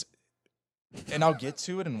movie that's... And I'll get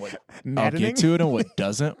to it and what... Maddening? I'll get to it and what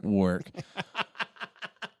doesn't work.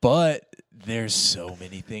 But there's so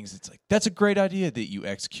many things. It's like, that's a great idea that you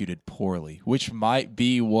executed poorly, which might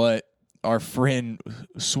be what our friend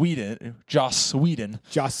Joss Whedon.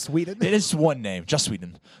 It is one name, Joss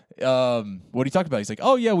Whedon. What he talked about, he's like,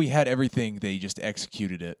 oh yeah, we had everything. They just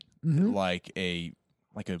executed it like a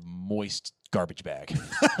moist garbage bag.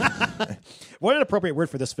 What an appropriate word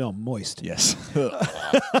for this film, moist. Yes.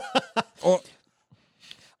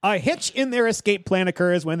 A hitch in their escape plan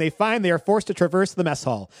occurs when they find they are forced to traverse the mess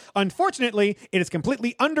hall. Unfortunately, it is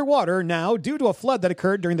completely underwater now due to a flood that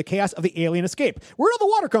occurred during the chaos of the alien escape. Where did all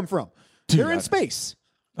the water come from? They're in space.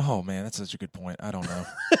 Oh, man, that's such a good point. I don't know.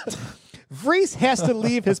 Vries has to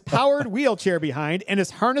leave his powered wheelchair behind and is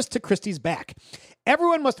harnessed to Christie's back.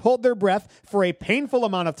 Everyone must hold their breath for a painful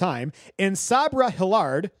amount of time, and Sabra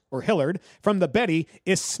Hillard from the Betty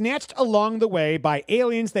is snatched along the way by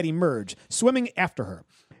aliens that emerge, swimming after her.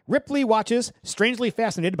 Ripley watches, strangely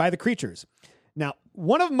fascinated by the creatures. Now,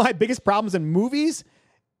 one of my biggest problems in movies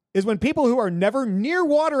is when people who are never near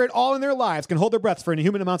water at all in their lives can hold their breaths for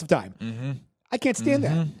inhuman amounts of time. Mm-hmm. I can't stand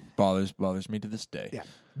that. Bothers me to this day. Yeah.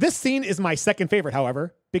 This scene is my second favorite,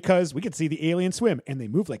 however, because we can see the aliens swim and they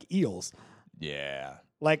move like eels. Yeah.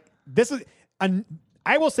 Like, this is...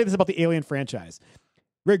 I will say this about the Alien franchise.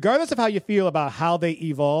 Regardless of how you feel about how they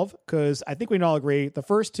evolve, because I think we can all agree, the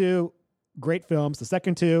first two, great films. The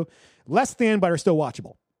second two, less than, but are still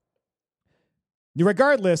watchable.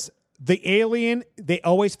 Regardless, the alien, they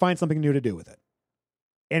always find something new to do with it.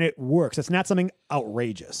 And it works. It's not something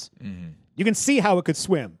outrageous. Mm-hmm. You can see how it could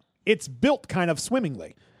swim. It's built kind of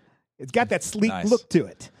swimmingly. It's got that sleek look to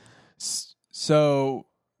it. So,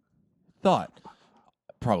 thought.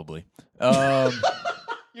 Probably. You're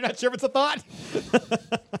not sure if it's a thought?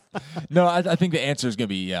 No, I think the answer is going to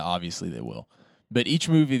be, yeah, obviously they will. But each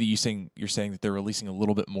movie that you're saying that they're releasing a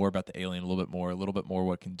little bit more about the alien, a little bit more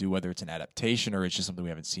what it can do, whether it's an adaptation or it's just something we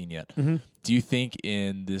haven't seen yet. Mm-hmm. Do you think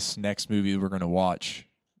in this next movie that we're going to watch,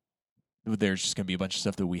 there's just going to be a bunch of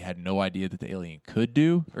stuff that we had no idea that the alien could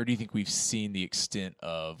do? Or do you think we've seen the extent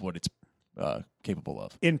of what it's capable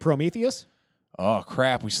of? In Prometheus? Oh,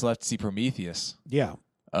 crap. We still have to see Prometheus. Yeah.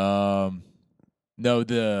 No,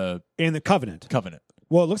 the In the Covenant. Covenant.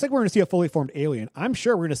 Well, it looks like we're going to see a fully formed alien. I'm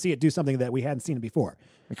sure we're going to see it do something that we hadn't seen before.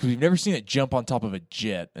 Because we've never seen it jump on top of a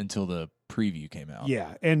jet until the preview came out.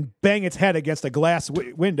 Yeah, and bang its head against a glass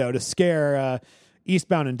window to scare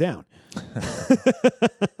Eastbound and Down.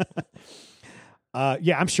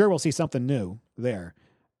 Yeah, I'm sure we'll see something new there.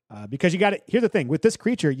 Because you got to, here's the thing, with this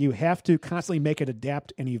creature, you have to constantly make it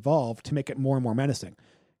adapt and evolve to make it more and more menacing.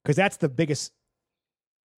 Because that's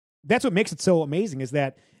what makes it so amazing, is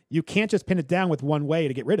that you can't just pin it down with one way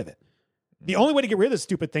to get rid of it. The only way to get rid of this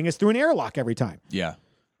stupid thing is through an airlock every time. Yeah.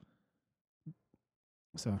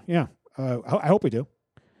 So, yeah, I hope we do.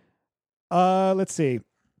 Let's see.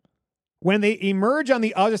 When they emerge on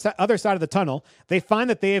the other side of the tunnel, they find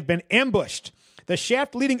that they have been ambushed. The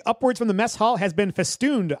shaft leading upwards from the mess hall has been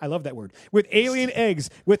festooned, I love that word, with alien eggs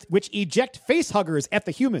which eject face huggers at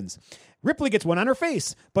the humans. Ripley gets one on her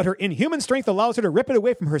face, but her inhuman strength allows her to rip it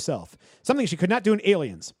away from herself, something she could not do in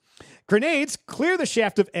Aliens. Grenades clear the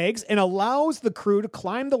shaft of eggs and allows the crew to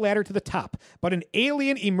climb the ladder to the top, but an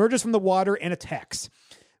alien emerges from the water and attacks.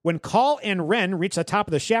 When Call and Ren reach the top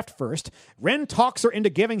of the shaft first, Ren talks her into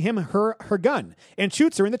giving him her gun and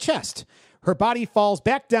shoots her in the chest. Her body falls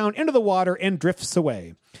back down into the water and drifts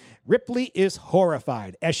away. Ripley is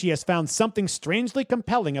horrified as she has found something strangely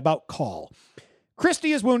compelling about Call.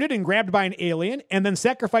 Christie is wounded and grabbed by an alien and then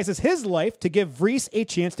sacrifices his life to give Vreese a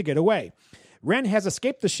chance to get away. Ren has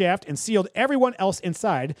escaped the shaft and sealed everyone else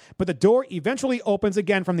inside, but the door eventually opens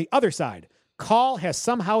again from the other side. Call has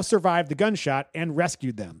somehow survived the gunshot and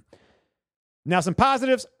rescued them. Now, some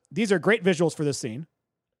positives. These are great visuals for this scene.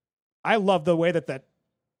 I love the way that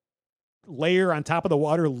layer on top of the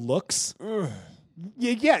water looks.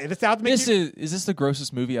 Yeah, it's out. Is this the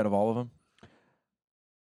grossest movie out of all of them?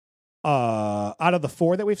 Out of the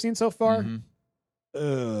 4 that we've seen so far,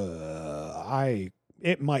 Mm-hmm.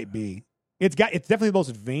 It might be. It's definitely the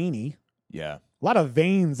most veiny. Yeah. A lot of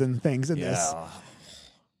veins and things in this.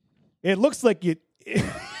 It looks like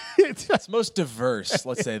It's most diverse,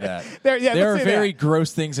 let's say that. There are very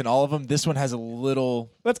gross things in all of them. This one has a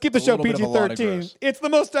little... Let's keep the show little bit of a lot of PG-13. gross. It's the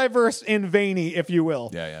most diverse and veiny, if you will.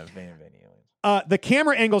 Yeah, veiny. The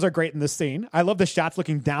camera angles are great in this scene. I love the shots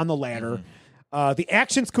looking down the ladder. The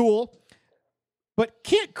action's cool. But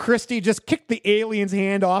can't Christie just kick the alien's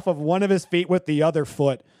hand off of one of his feet with the other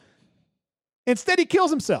foot? Instead, he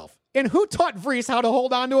kills himself. And who taught Vreese how to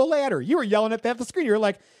hold on to a ladder? You were yelling at that at the screen. You were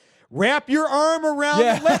like, wrap your arm around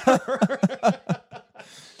the ladder.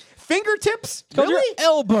 Fingertips? Really? Really? Your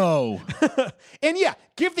elbow. And yeah,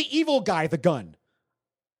 give the evil guy the gun.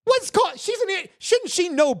 What's called? Shouldn't she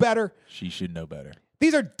know better? She should know better.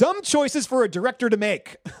 These are dumb choices for a director to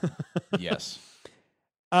make. Yes.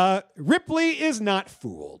 Ripley is not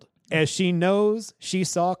fooled, as she knows she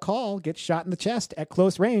saw Call get shot in the chest at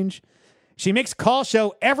close range. She makes Call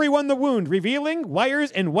show everyone the wound, revealing wires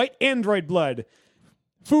and white android blood.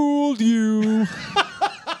 Fooled you.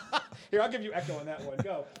 Here, I'll give you echo on that one.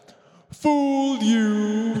 Go. Fooled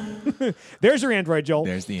you. There's your android, Joel.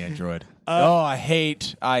 There's the android. I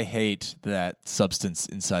hate that substance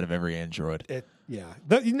inside of every android. Now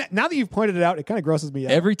that you've pointed it out, it kind of grosses me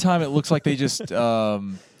out. Every time it looks like they just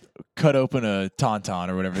cut open a tauntaun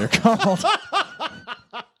or whatever they're called.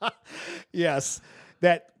 Yes.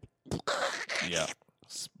 That. Yeah.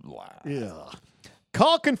 Yeah.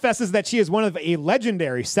 Call confesses that she is one of a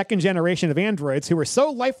legendary second generation of androids who were so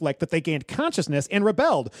lifelike that they gained consciousness and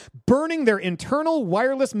rebelled, burning their internal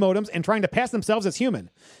wireless modems and trying to pass themselves as human.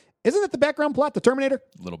 Isn't that the background plot, the Terminator?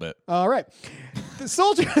 A little bit. All right. The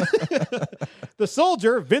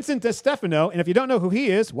soldier, Vincent DeStefano, and if you don't know who he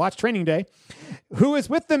is, watch Training Day, who is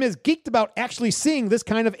with them is geeked about actually seeing this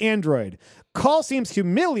kind of android. Call seems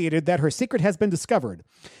humiliated that her secret has been discovered.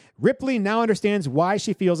 Ripley now understands why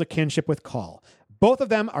she feels a kinship with Call. Both of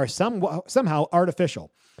them are somehow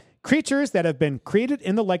artificial. Creatures that have been created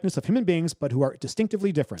in the likeness of human beings, but who are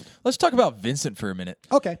distinctively different. Let's talk about Vincent for a minute.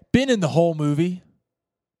 Okay. Been in the whole movie.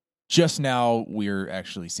 Just now we're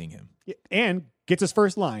actually seeing him. And gets his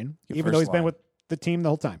first line, even though he's been with the team the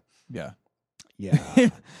whole time. Yeah. Yeah.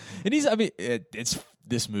 And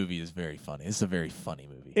this movie is very funny. It's a very funny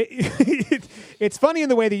movie. It's funny in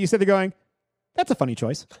the way that you said they're going, that's a funny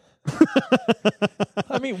choice.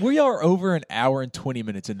 I mean, we are over an hour and 20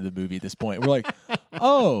 minutes into the movie at this point. We're like,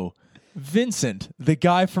 oh, Vincent, the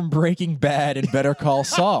guy from Breaking Bad and Better Call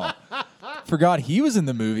Saul. Forgot he was in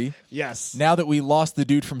the movie. Yes. Now that we lost the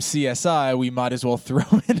dude from CSI, we might as well throw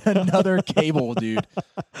in another cable dude.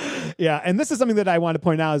 Yeah, and this is something that I want to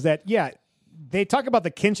point out is that, yeah, they talk about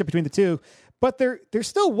the kinship between the two, but there's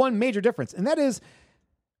still one major difference, and that is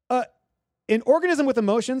an organism with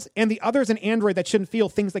emotions and the other is an android that shouldn't feel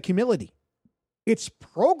things like humility. It's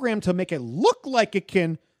programmed to make it look like it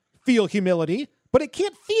can feel humility, but it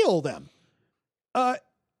can't feel them.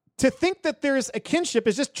 To think that there's a kinship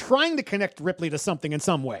is just trying to connect Ripley to something in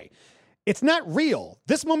some way. It's not real.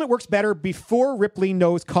 This moment works better before Ripley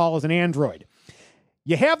knows Call is an android.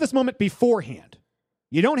 You have this moment beforehand.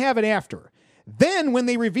 You don't have it after. Then when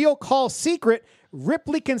they reveal Call's secret,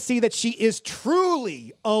 Ripley can see that she is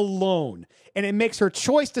truly alone. And it makes her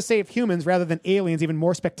choice to save humans rather than aliens even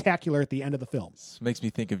more spectacular at the end of the film. This makes me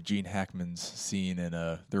think of Gene Hackman's scene in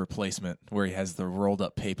The Replacement where he has the rolled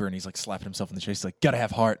up paper and he's like slapping himself in the chest. He's like, gotta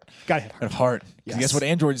have heart. Gotta have heart. Gotta have heart. 'Cause Yes. guess what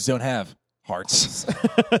androids don't have? Hearts.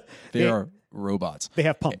 They are robots. They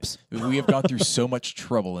have pumps. We have gone through so much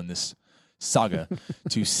trouble in this saga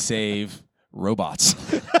to save robots.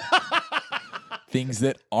 Things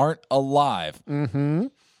that aren't alive. Mm-hmm.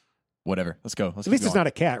 Whatever. Let's go. At least it's not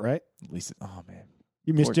a cat, right? At least, oh man.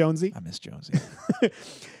 You miss Lord, Jonesy? I miss Jonesy.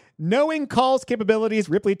 Knowing Call's capabilities,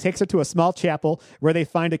 Ripley takes her to a small chapel where they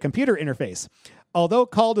find a computer interface. Although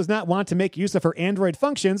Call does not want to make use of her android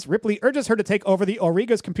functions, Ripley urges her to take over the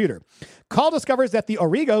Auriga's computer. Call discovers that the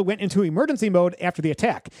Auriga went into emergency mode after the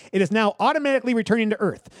attack. It is now automatically returning to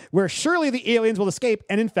Earth, where surely the aliens will escape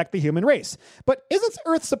and infect the human race. But isn't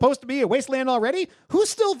Earth supposed to be a wasteland already? Who's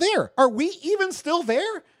still there? Are we even still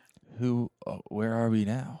there? Where are we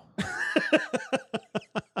now?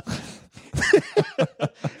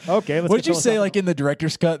 Okay, let's What get did you say, philosophical. like in the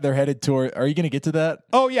director's cut, they're headed toward, are you going to get to that?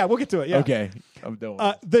 Oh, yeah, we'll get to it. Yeah. Okay. I'm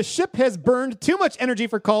done. The ship has burned too much energy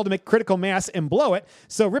for Call to make critical mass and blow it,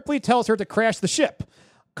 so Ripley tells her to crash the ship.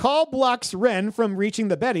 Call blocks Ren from reaching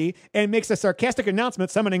the Betty and makes a sarcastic announcement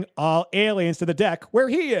summoning all aliens to the deck where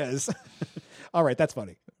he is. All right, that's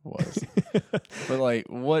funny. Was. But like,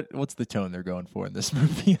 what's the tone they're going for in this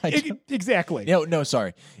movie? Exactly. No,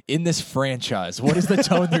 sorry. In this franchise, what is the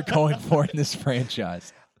tone they're going for in this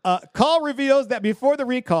franchise? Call reveals that before the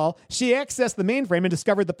recall, she accessed the mainframe and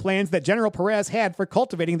discovered the plans that General Perez had for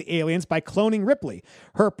cultivating the aliens by cloning Ripley.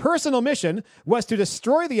 Her personal mission was to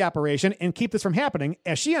destroy the operation and keep this from happening,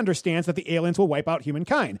 as she understands that the aliens will wipe out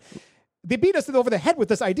humankind. They beat us over the head with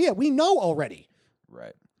this idea. We know already.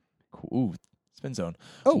 Right. Ooh, spin zone.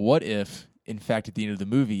 Oh. What if, in fact, at the end of the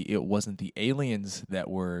movie, it wasn't the aliens that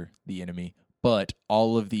were the enemy, but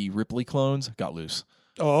all of the Ripley clones got loose?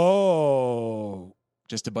 Oh.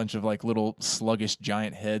 Just a bunch of like little sluggish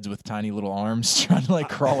giant heads with tiny little arms trying to like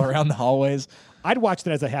crawl around the hallways. I'd watch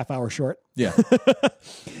that as a half-hour short. Yeah.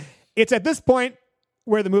 It's at this point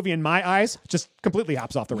where the movie, in my eyes, just completely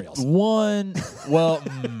hops off the rails.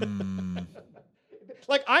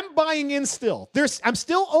 Like, I'm buying in still. I'm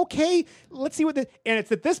still okay. Let's see and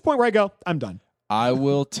it's at this point where I go, I'm done. I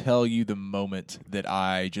will tell you the moment that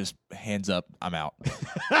I just hands up, I'm out.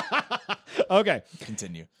 Okay.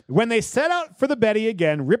 Continue. When they set out for the Betty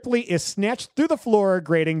again, Ripley is snatched through the floor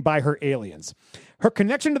grating by her aliens. Her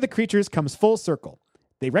connection to the creatures comes full circle.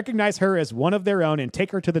 They recognize her as one of their own and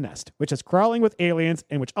take her to the nest, which is crawling with aliens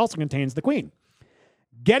and which also contains the queen.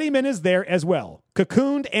 Gettyman is there as well,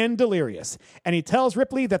 cocooned and delirious, and he tells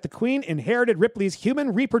Ripley that the queen inherited Ripley's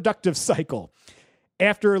human reproductive cycle.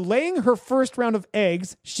 After laying her first round of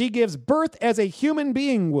eggs, she gives birth as a human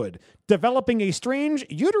being would, developing a strange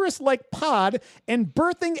uterus-like pod and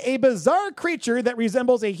birthing a bizarre creature that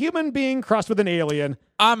resembles a human being crossed with an alien.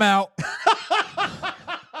 I'm out.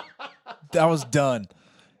 I was done.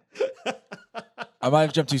 I might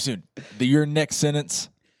have jumped too soon. Your next sentence,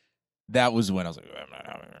 that was when I was like,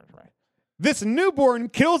 This newborn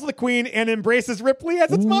kills the queen and embraces Ripley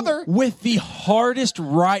as its mother. with the hardest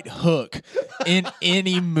right hook in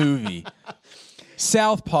any movie.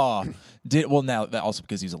 Southpaw now that also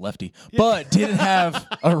because he's a lefty, but didn't have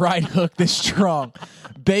a right hook this strong.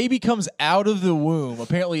 Baby comes out of the womb,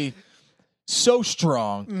 apparently so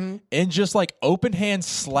strong, and just like open hand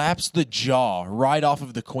slaps the jaw right off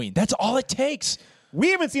of the queen. That's all it takes. We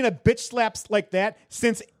haven't seen a bitch slaps like that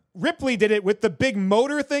since Ripley did it with the big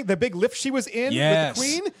motor thing, the big lift she was in Yes. with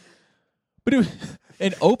the queen. But it was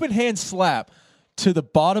an open hand slap to the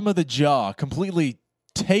bottom of the jaw completely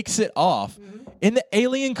takes it off, and the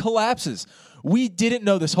alien collapses. We didn't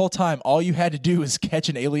know this whole time. All you had to do is catch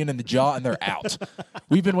an alien in the jaw, and they're out.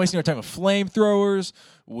 We've been wasting our time with flamethrowers,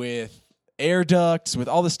 with air ducts, with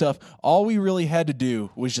all this stuff. All we really had to do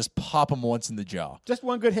was just pop him once in the jaw. Just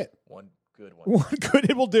one good hit. One good one. One good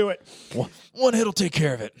hit will do it. One hit'll take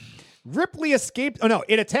care of it. Ripley escaped. Oh, no.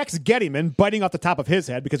 It attacks Gettyman, biting off the top of his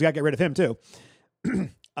head because we got to get rid of him, too.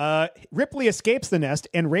 Ripley escapes the nest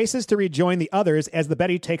and races to rejoin the others as the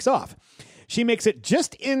Betty takes off. She makes it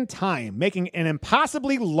just in time, making an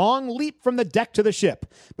impossibly long leap from the deck to the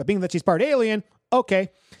ship. But being that she's part alien, okay.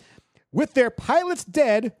 With their pilots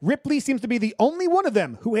dead, Ripley seems to be the only one of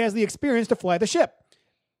them who has the experience to fly the ship.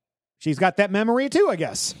 She's got that memory, too, I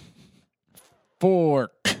guess.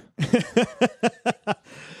 Fork.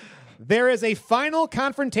 There is a final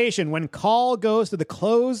confrontation when Call goes to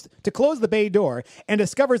close the bay door and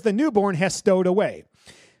discovers the newborn has stowed away.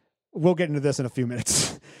 We'll get into this in a few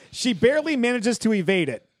minutes. She barely manages to evade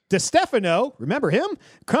it. DeStefano, remember him,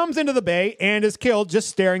 comes into the bay and is killed just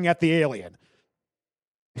staring at the alien.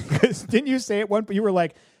 Didn't you say at one point, you were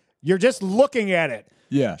like, you're just looking at it.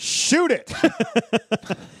 Yeah. Shoot it.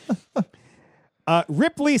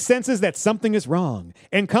 Ripley senses that something is wrong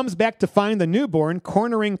and comes back to find the newborn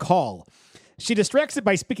cornering Call. She distracts it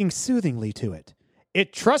by speaking soothingly to it.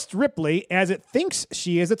 It trusts Ripley as it thinks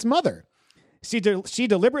she is its mother. She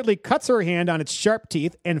deliberately cuts her hand on its sharp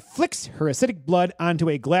teeth and flicks her acidic blood onto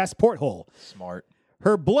a glass porthole. Smart.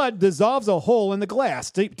 Her blood dissolves a hole in the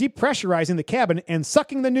glass, depressurizing the cabin and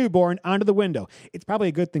sucking the newborn onto the window. It's probably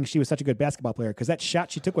a good thing she was such a good basketball player because that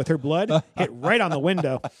shot she took with her blood hit right on the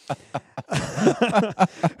window.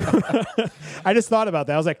 I just thought about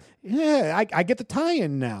that. I was like, yeah, I get the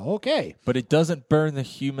tie-in now. Okay. But it doesn't burn the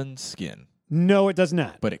human skin. No, it does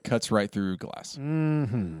not. But it cuts right through glass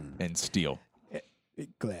and steel.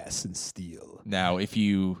 Glass and steel. Now, if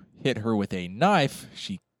you hit her with a knife,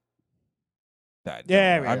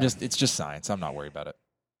 it's just science. I'm not worried about it.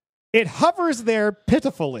 It hovers there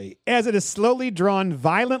pitifully as it is slowly drawn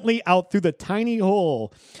violently out through the tiny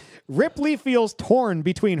hole. Ripley feels torn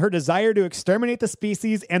between her desire to exterminate the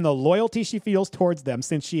species and the loyalty she feels towards them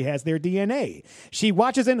since she has their DNA. She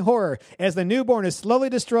watches in horror as the newborn is slowly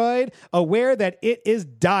destroyed, aware that it is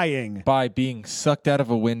dying. By being sucked out of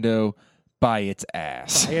a window by its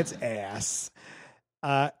ass. It's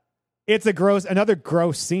another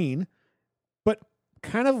gross scene, but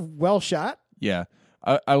kind of well shot. Yeah.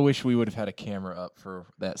 I wish we would have had a camera up for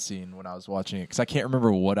that scene when I was watching it because I can't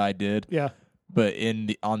remember what I did. Yeah. But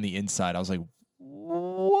on the inside, I was like,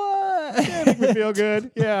 what? That makes me feel good.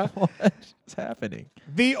 Yeah. What's happening?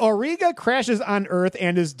 The Auriga crashes on Earth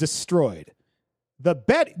and is destroyed. The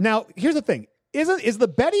Betty. Now, here's the thing. Is the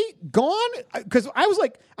Betty gone? Because I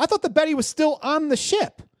thought the Betty was still on the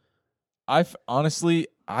ship. I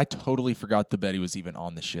totally forgot the Betty was even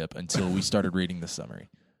on the ship until we started reading the summary.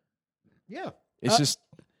 Yeah. It's just,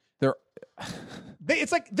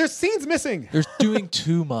 it's like there's scenes missing. They're doing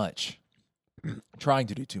too much. Trying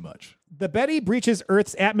to do too much. The Betty breaches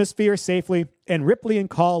Earth's atmosphere safely, and Ripley and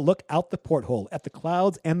Call look out the porthole at the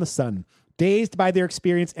clouds and the sun, dazed by their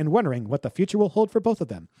experience and wondering what the future will hold for both of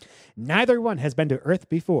them. Neither one has been to Earth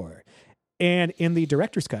before. And in the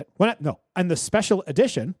director's cut, in the special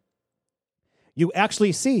edition, you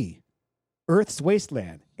actually see Earth's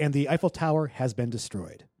wasteland, and the Eiffel Tower has been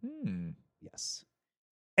destroyed. Yes.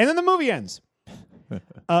 And then the movie ends.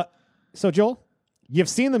 So, Joel, you've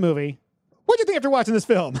seen the movie. What do you think after watching this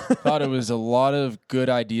film? Thought it was a lot of good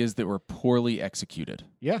ideas that were poorly executed.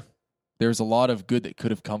 Yeah. There's a lot of good that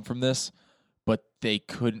could have come from this, but they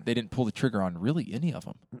didn't pull the trigger on really any of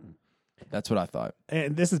them. That's what I thought.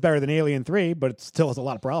 And this is better than Alien 3, but it still has a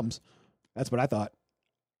lot of problems. That's what I thought.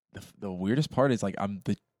 The weirdest part is I'm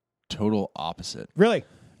the total opposite. Really?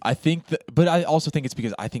 I think but I also think it's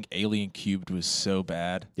because I think Alien Cubed was so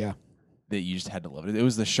bad. Yeah. That you just had to love it. It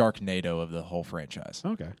was the Sharknado of the whole franchise.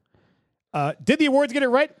 Okay. Did the awards get it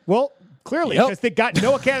right? Well, clearly, because they got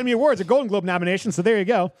no Academy Awards or Golden Globe nominations, so there you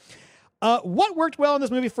go. What worked well in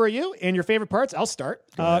this movie for you and your favorite parts? I'll start.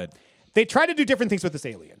 Go ahead. They tried to do different things with this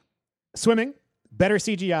alien. Swimming, better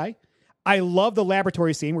CGI. I love the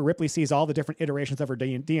laboratory scene where Ripley sees all the different iterations of her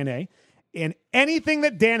DNA. And anything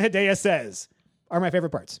that Dan Hedaya says are my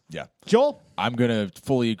favorite parts. Yeah. Joel? I'm going to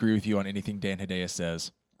fully agree with you on anything Dan Hedaya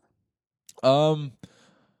says.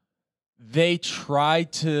 They try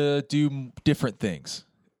to do different things.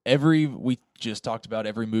 We just talked about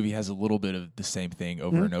every movie has a little bit of the same thing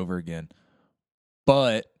over and over again.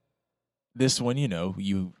 But this one,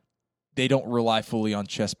 they don't rely fully on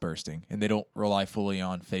chest bursting and they don't rely fully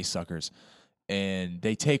on face suckers. And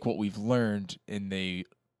they take what we've learned and they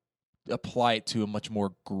apply it to a much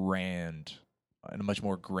more grand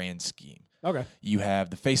scheme. Okay. You have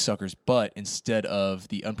the face suckers, but instead of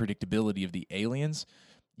the unpredictability of the aliens,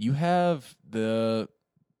 you have the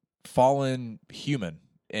fallen human,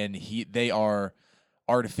 and they are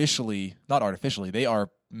not artificially, they are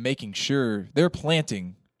making sure they're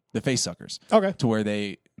planting the face suckers. Okay. To where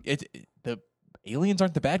the aliens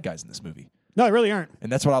aren't the bad guys in this movie. No, they really aren't.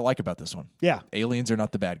 And that's what I like about this one. Yeah. Aliens are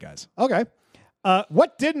not the bad guys. Okay.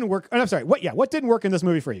 What didn't work? I'm sorry. What didn't work in this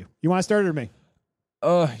movie for you? You want to start it or me?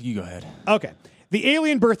 You go ahead. Okay. The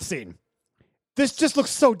alien birth scene. This just looks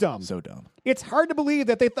so dumb. So dumb. It's hard to believe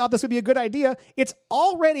that they thought this would be a good idea. It's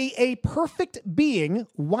already a perfect being.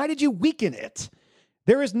 Why did you weaken it?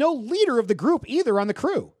 There is no leader of the group either on the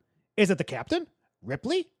crew. Is it the captain?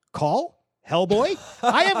 Ripley? Call? Hellboy?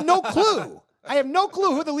 I have no clue. I have no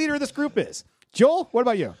clue who the leader of this group is. Joel, what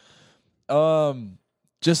about you?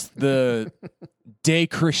 Just the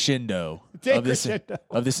decrescendo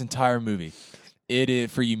of this entire movie. It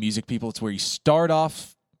is, for you music people, it's where you start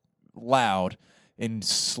off loud and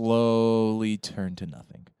slowly turn to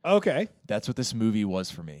nothing. Okay. That's what this movie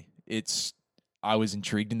was for me. I was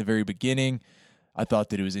intrigued in the very beginning. I thought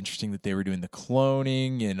that it was interesting that they were doing the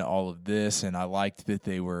cloning and all of this, and I liked that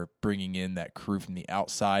they were bringing in that crew from the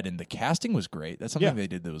outside, and the casting was great. That's something they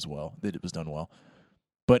did that it was done well.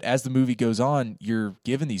 But as the movie goes on, you're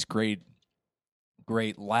given these great,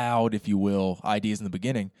 loud, if you will, ideas in the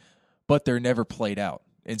beginning, but they're never played out.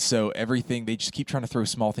 And so everything, they just keep trying to throw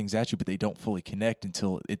small things at you, but they don't fully connect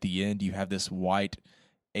until at the end you have this white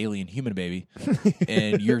alien human baby,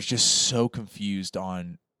 and you're just so confused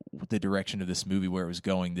on the direction of this movie, where it was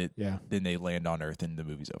going, that then they land on Earth and the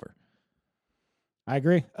movie's over. I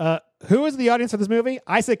agree. Who is the audience for this movie?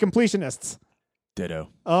 I say completionists. Ditto.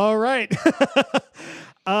 All right.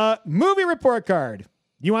 Movie report card.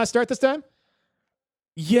 You want to start this time?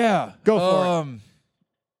 Yeah. Go for it.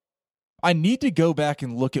 I need to go back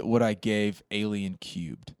and look at what I gave Alien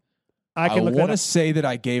Cubed. I want to say that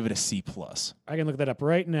I gave it a C+. I can look that up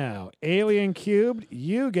right now. Alien Cubed,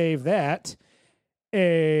 you gave that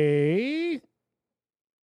a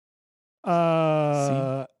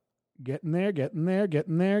getting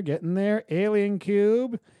there. Alien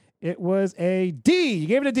Cube. It was a D. You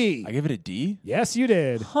gave it a D. I gave it a D? Yes, you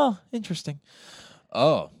did. Huh, interesting.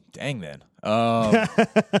 Oh, dang then.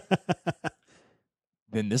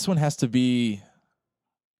 Then this one has to be...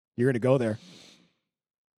 You're going to go there.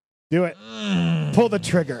 Do it. Pull the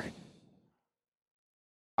trigger.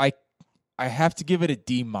 I have to give it a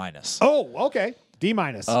D-. Oh, okay. D-.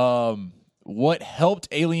 What helped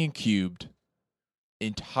Alien Cubed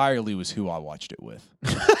entirely was who I watched it with.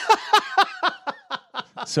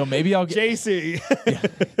 So maybe I'll get... JC.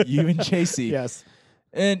 You and JC. Yes.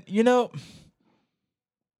 And,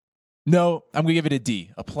 no, I'm going to give it a D.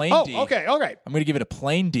 A plain D. Oh, okay. All right. I'm going to give it a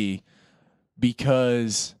plain D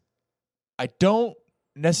because I don't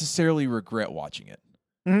necessarily regret watching it.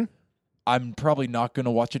 Mm-hmm. I'm probably not going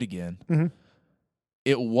to watch it again. Mm-hmm.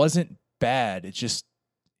 It wasn't bad. It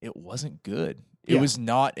wasn't good. It was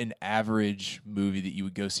not an average movie that you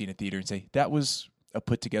would go see in a theater and say, that was a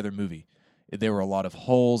put-together movie. There were a lot of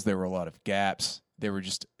holes. There were a lot of gaps.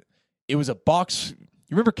 It was a box.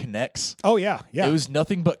 You remember Connects? Oh, yeah. Yeah. It was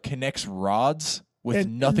nothing but Connects rods with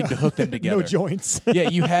nothing to hook them together. No joints. Yeah,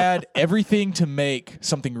 you had everything to make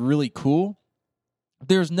something really cool.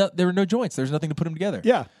 There were no joints. There's nothing to put them together.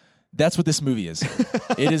 Yeah. That's what this movie is.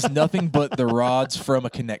 It is nothing but the rods from a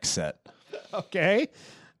Connect set. Okay.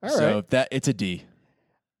 All right. So it's a D.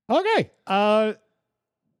 Okay.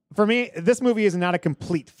 For me, this movie is not a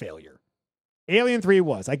complete failure. Alien 3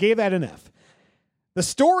 was. I gave that an F. The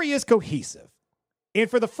story is cohesive. And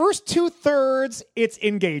for the first 2/3, it's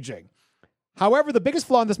engaging. However, the biggest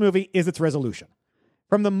flaw in this movie is its resolution.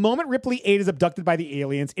 From the moment Ripley 8 is abducted by the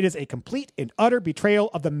aliens, it is a complete and utter betrayal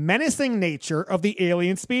of the menacing nature of the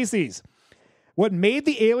alien species. What made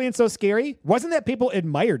the alien so scary wasn't that people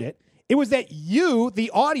admired it. It was that you,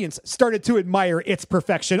 the audience, started to admire its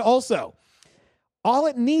perfection also. All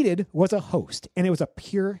it needed was a host, and it was a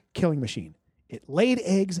pure killing machine. It laid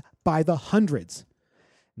eggs by the hundreds.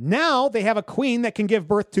 Now they have a queen that can give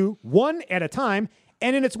birth to one at a time,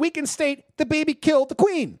 and in its weakened state, the baby killed the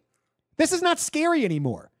queen. This is not scary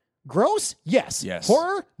anymore. Gross? Yes.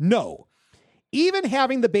 Horror? No. Even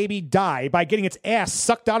having the baby die by getting its ass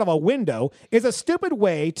sucked out of a window is a stupid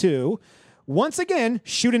way to, once again,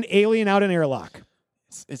 shoot an alien out an airlock.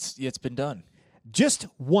 It's been done. Just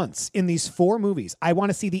once in these 4 movies, I want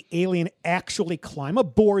to see the alien actually climb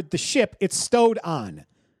aboard the ship it's stowed on.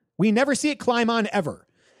 We never see it climb on ever.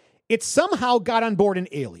 It somehow got on board an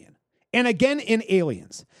alien, and again in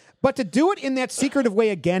Aliens. But to do it in that secretive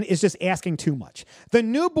way again is just asking too much. The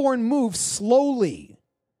newborn moves slowly.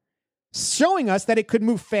 Showing us that it could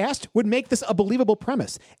move fast would make this a believable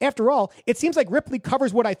premise. After all, it seems like Ripley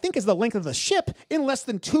covers what I think is the length of the ship in less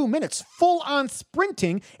than 2 minutes, full on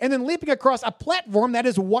sprinting and then leaping across a platform that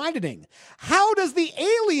is widening. How does the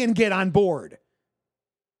alien get on board?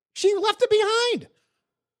 She left it behind.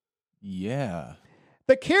 Yeah.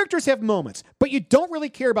 The characters have moments, but you don't really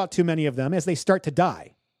care about too many of them as they start to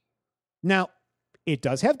die. Now, it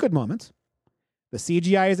does have good moments. The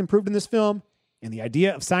CGI is improved in this film, and the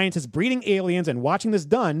idea of scientists breeding aliens and watching this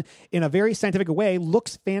done in a very scientific way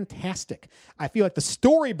looks fantastic. I feel like the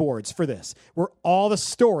storyboards for this were all the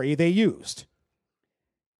story they used.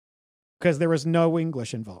 Because there was no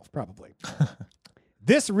English involved, probably.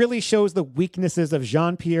 This really shows the weaknesses of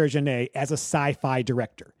Jean-Pierre Jeunet as a sci-fi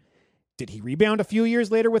director. Did he rebound a few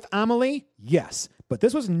years later with Amélie? Yes, but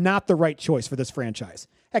this was not the right choice for this franchise.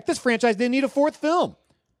 Heck, this franchise didn't need a fourth film.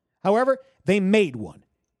 However, they made one.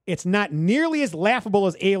 It's not nearly as laughable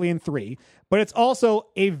as Alien 3, but it's also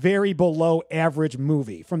a very below average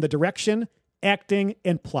movie from the direction, acting,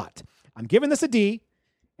 and plot. I'm giving this a D,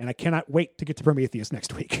 and I cannot wait to get to Prometheus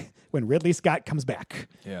next week when Ridley Scott comes back.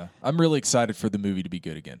 Yeah. I'm really excited for the movie to be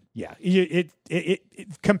good again. Yeah, it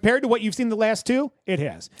compared to what you've seen the last two, it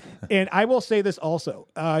has. And I will say this also.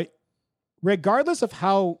 Regardless of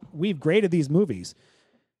how we've graded these movies,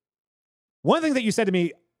 one thing that you said to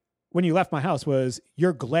me when you left my house was,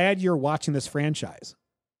 you're glad you're watching this franchise.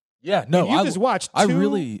 Yeah, no, And you just watched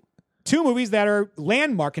two movies that are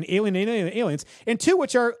landmark in Alien and Aliens, and two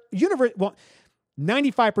which are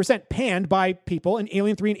 95% panned by people in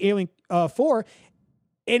Alien 3 and Alien 4,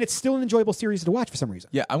 and it's still an enjoyable series to watch for some reason.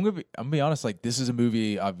 Yeah, I'm gonna be honest. Like, this is a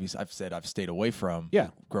movie obviously I've said I've stayed away from.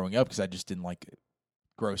 Growing up because I just didn't like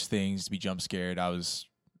gross things, to be jump scared.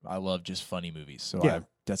 I love just funny movies, so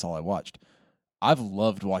that's all I watched. I've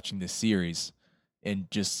loved watching this series and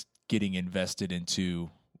just getting invested into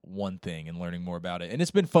one thing and learning more about it. And it's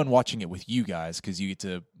been fun watching it with you guys because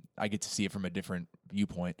I get to see it from a different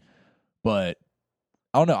viewpoint. But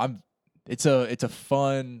I don't know. It's a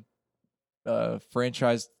fun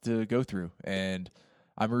franchise to go through, and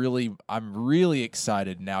I'm really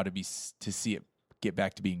excited now to see it get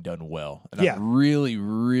back to being done well. And I'm really,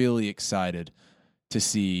 really excited to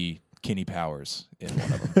see Kenny Powers in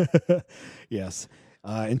one of them. Yes.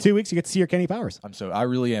 In 2 weeks, you get to see your Kenny Powers. I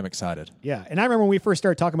really am excited. Yeah. And I remember when we first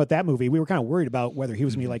started talking about that movie, we were kind of worried about whether he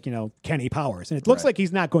was going to be like, Kenny Powers. And it looks like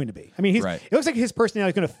he's not going to be. I mean, it looks like his personality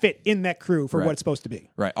is going to fit in that crew for what it's supposed to be.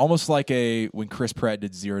 Right. Almost like when Chris Pratt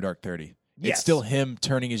did Zero Dark 30. Yes. It's still him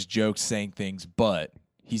turning his jokes, saying things, but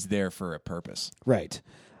he's there for a purpose. Right.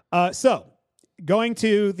 So, going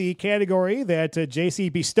to the category that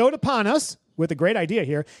JC bestowed upon us with a great idea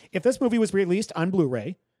here. If this movie was released on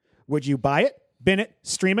Blu-ray, would you buy it, bin it,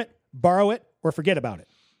 stream it, borrow it, or forget about it?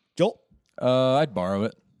 Joel? I'd borrow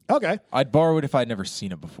it. Okay. I'd borrow it if I'd never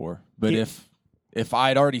seen it before. But if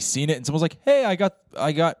I'd already seen it and someone's like, "Hey, I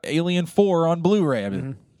got Alien 4 on Blu-ray," I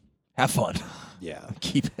mean, have fun. Yeah.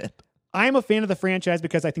 Keep it. I'm a fan of the franchise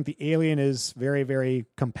because I think the Alien is very, very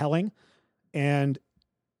compelling. And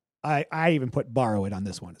I even put borrow it on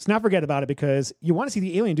this one. It's not forget about it because you want to see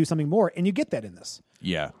the alien do something more, and you get that in this.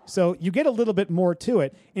 Yeah. So you get a little bit more to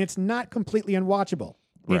it, and it's not completely unwatchable.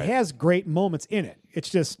 It has great moments in it. It's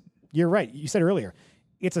just, you're right. You said earlier,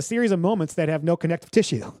 it's a series of moments that have no connective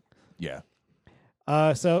tissue. Yeah.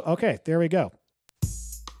 Okay, there we go.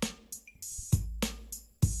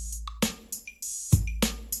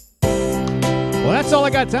 Well, that's all I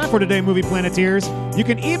got time for today, Movie Planeteers. You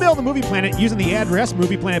can email the Movie Planet using the address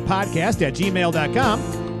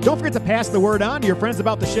movieplanetpodcast@gmail.com. Don't forget to pass the word on to your friends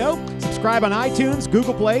about the show. Subscribe on iTunes,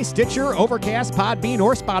 Google Play, Stitcher, Overcast, Podbean,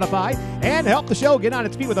 or Spotify, and help the show get on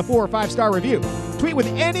its feet with a 4 or 5-star review. Tweet with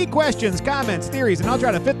any questions, comments, theories, and I'll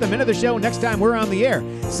try to fit them into the show next time we're on the air.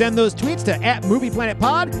 Send those tweets to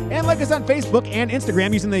 @MoviePlanetPod and like us on Facebook and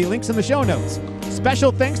Instagram using the links in the show notes.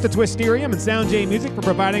 Special thanks to Twisterium and Sound J Music for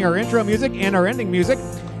providing our intro music and our ending music.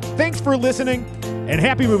 Thanks for listening, and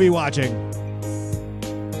happy movie watching.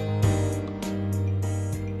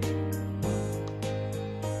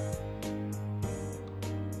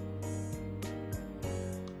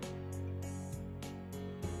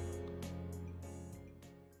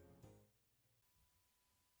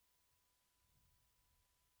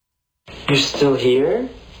 You're still here?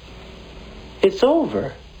 It's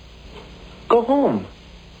over. Go home.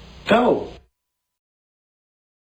 Go.